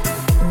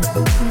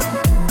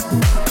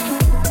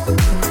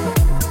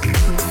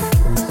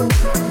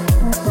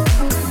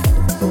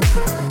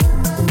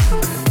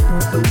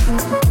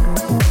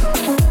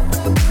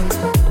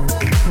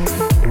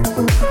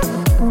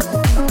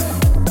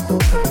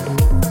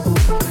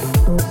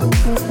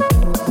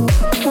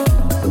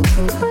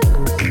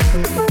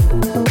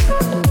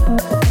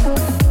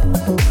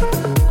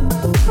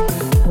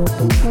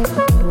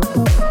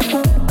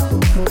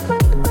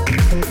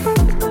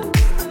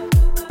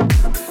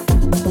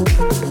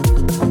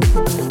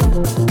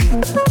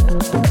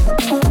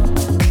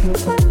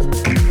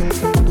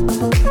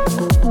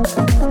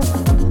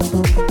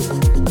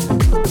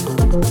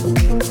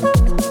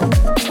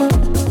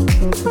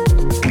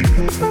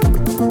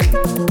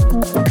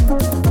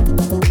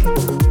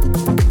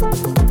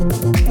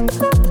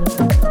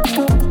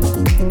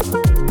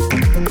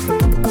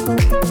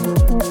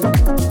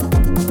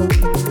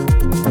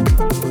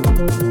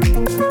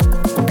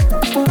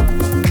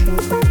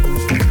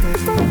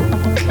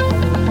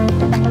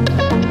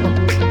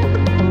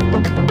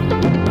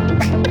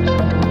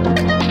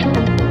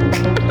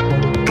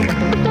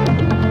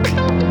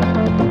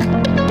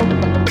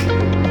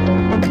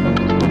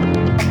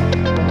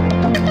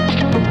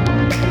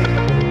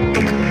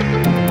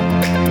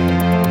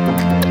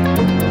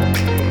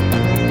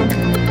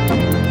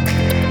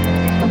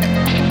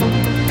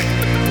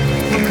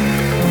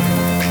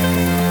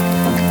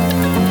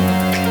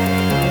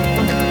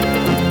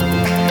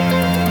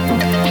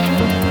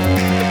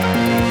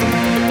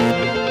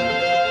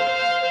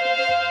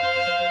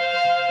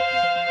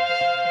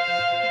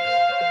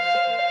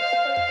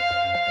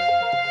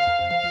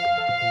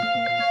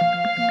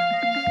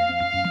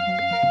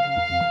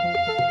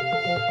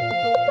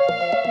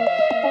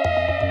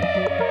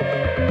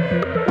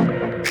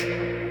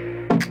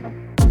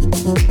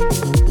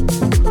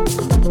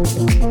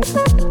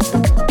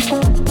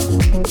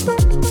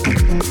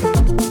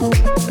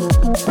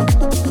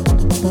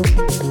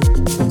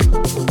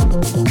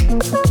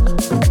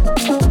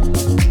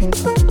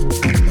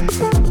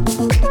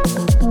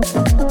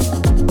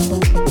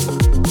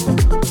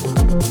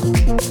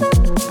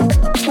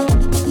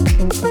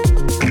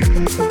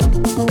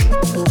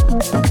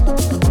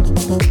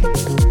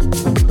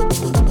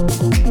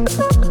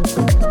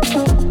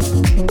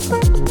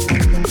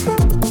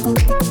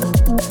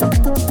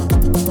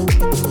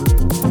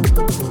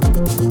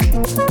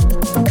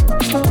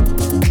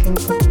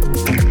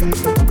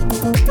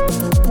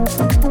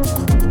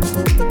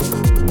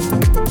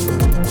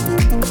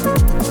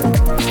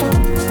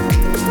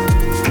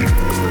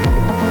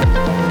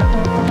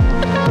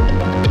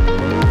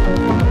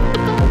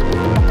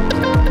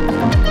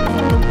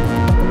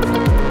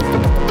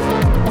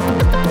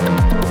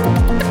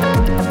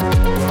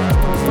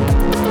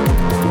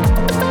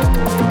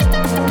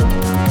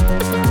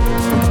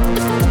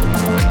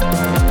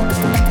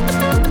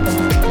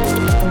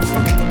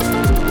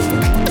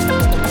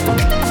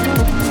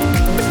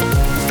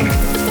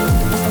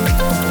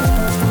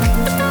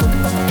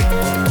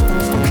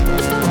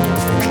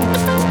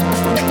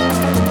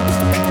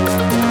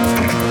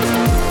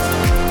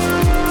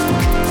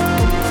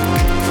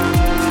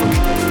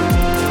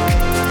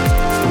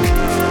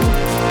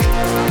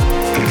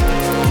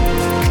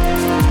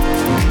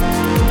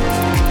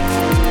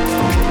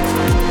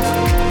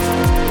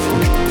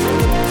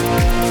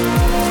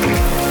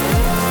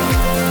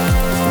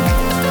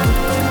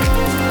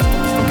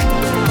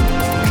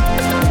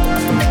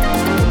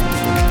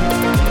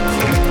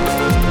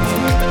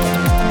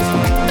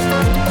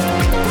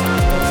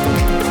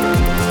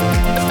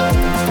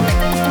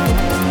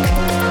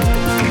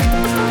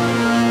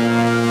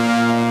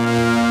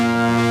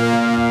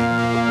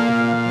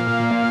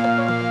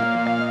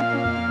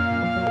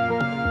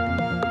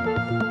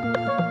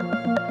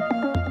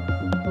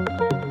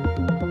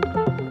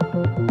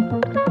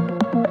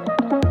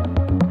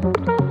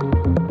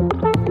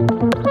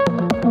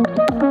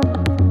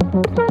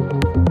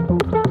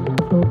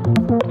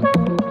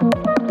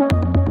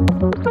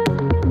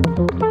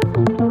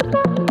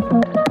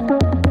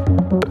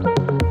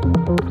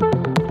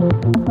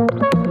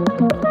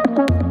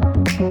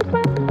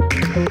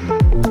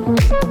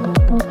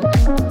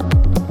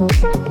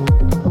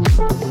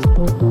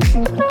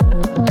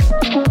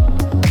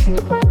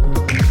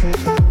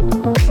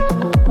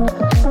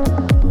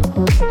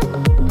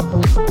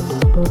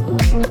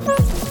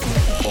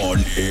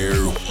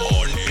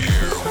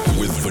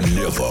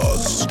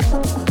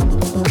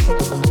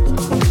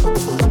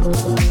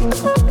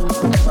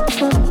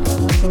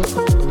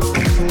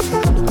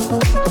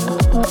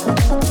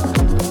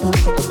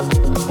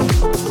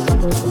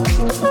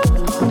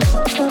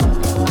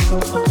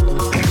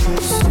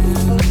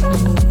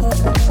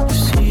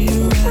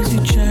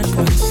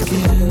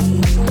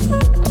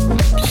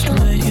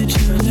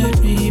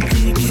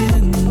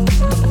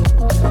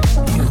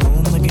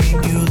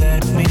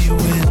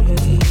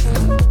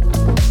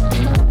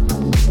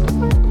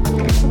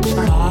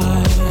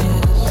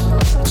 Eyes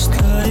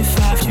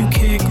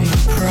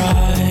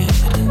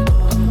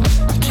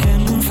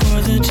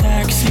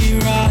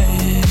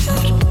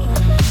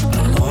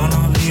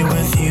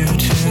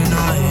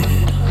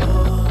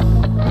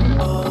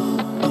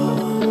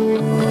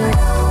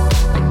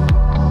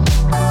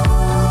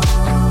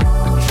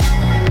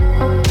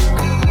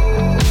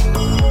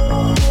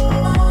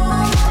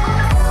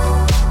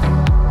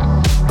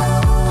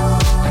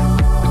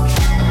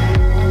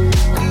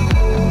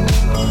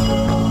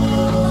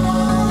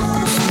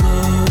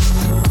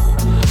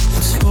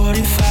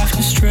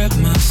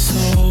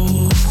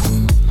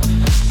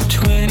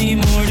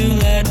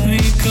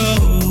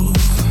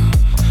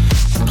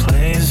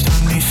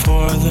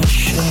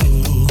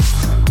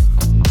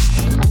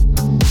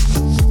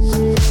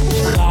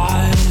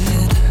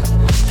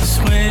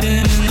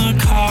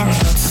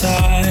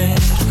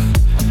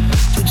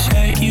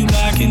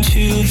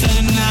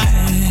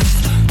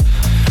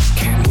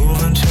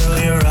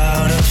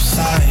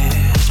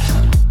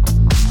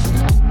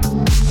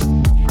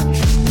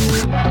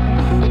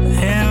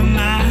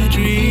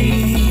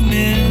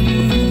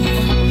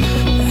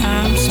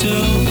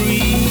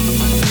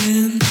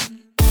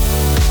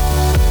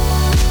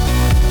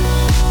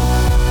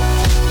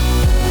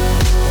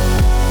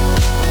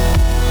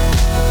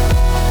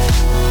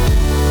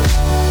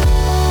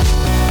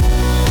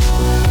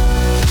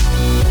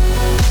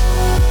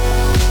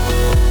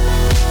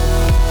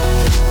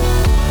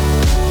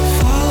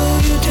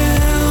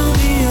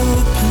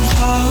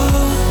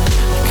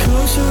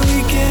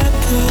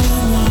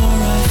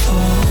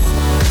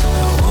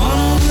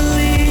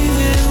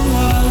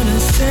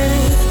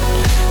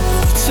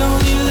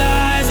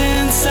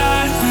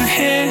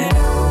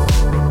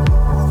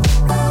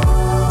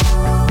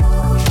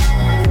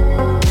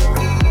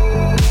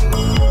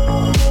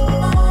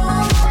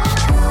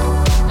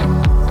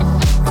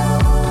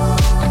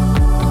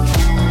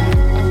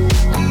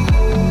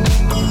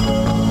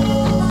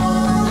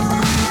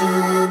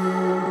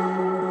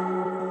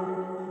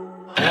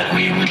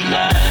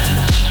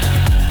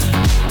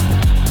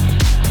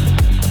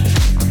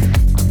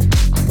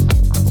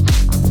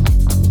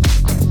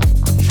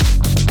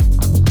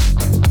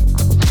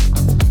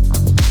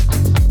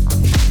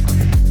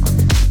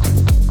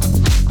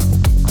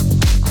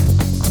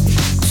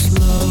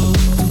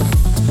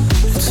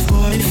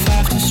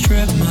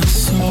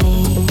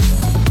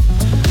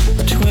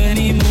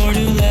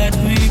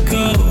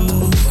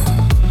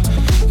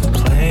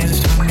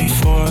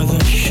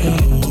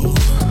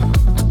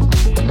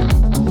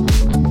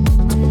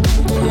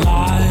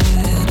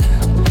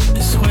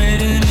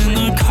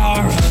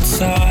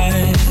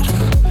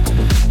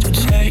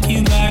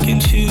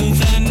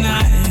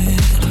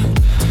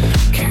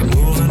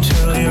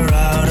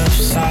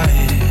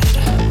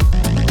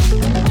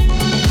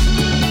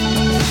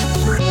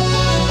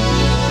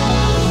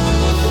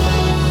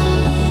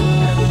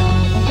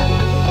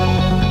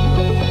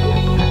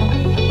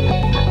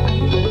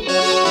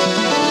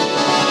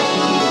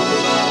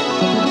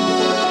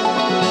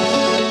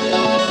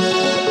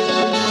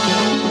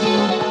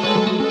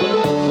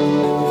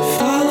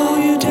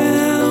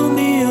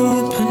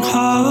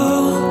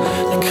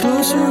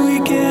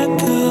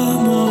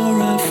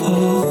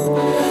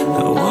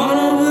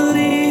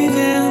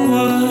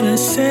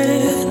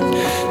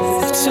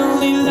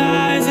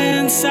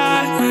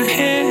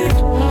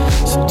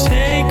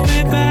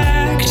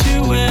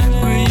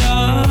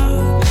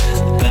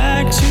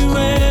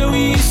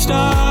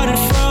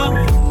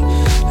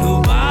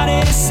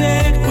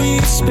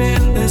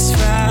spin this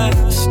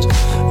fast.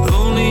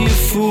 Only a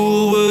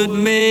fool would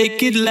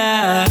make it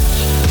last.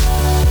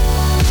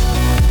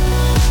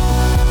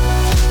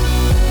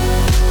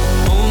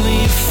 Only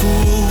a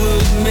fool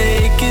would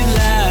make it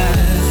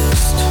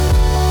last.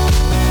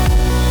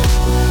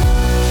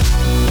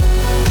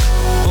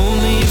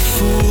 Only a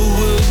fool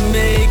would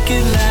make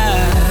it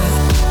last.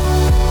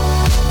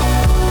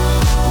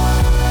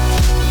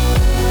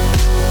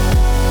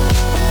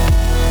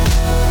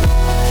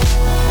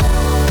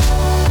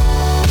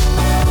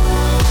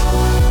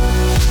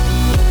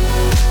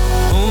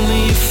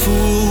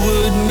 Fool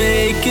would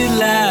make it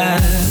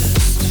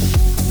last.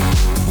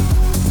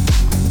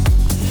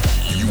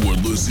 You are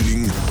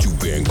listening to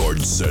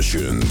Vanguard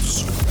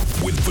Sessions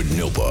with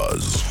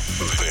Vanillas.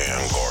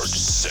 Vanguard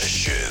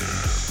Session.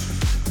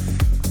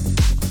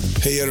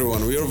 Hey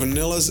everyone, we are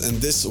Vanillas and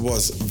this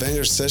was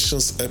Vanguard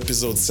Sessions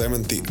episode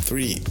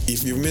 73.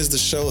 If you missed the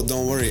show,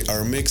 don't worry,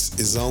 our mix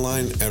is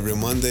online every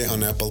Monday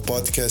on Apple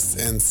Podcasts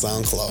and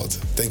SoundCloud.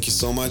 Thank you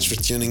so much for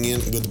tuning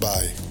in.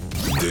 Goodbye.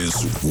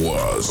 This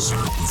was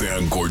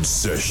Vanguard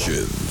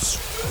Sessions.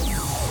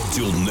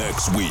 Till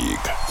next week.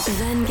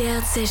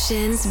 Vanguard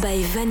Sessions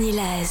by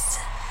Vanillas.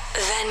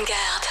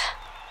 Vanguard.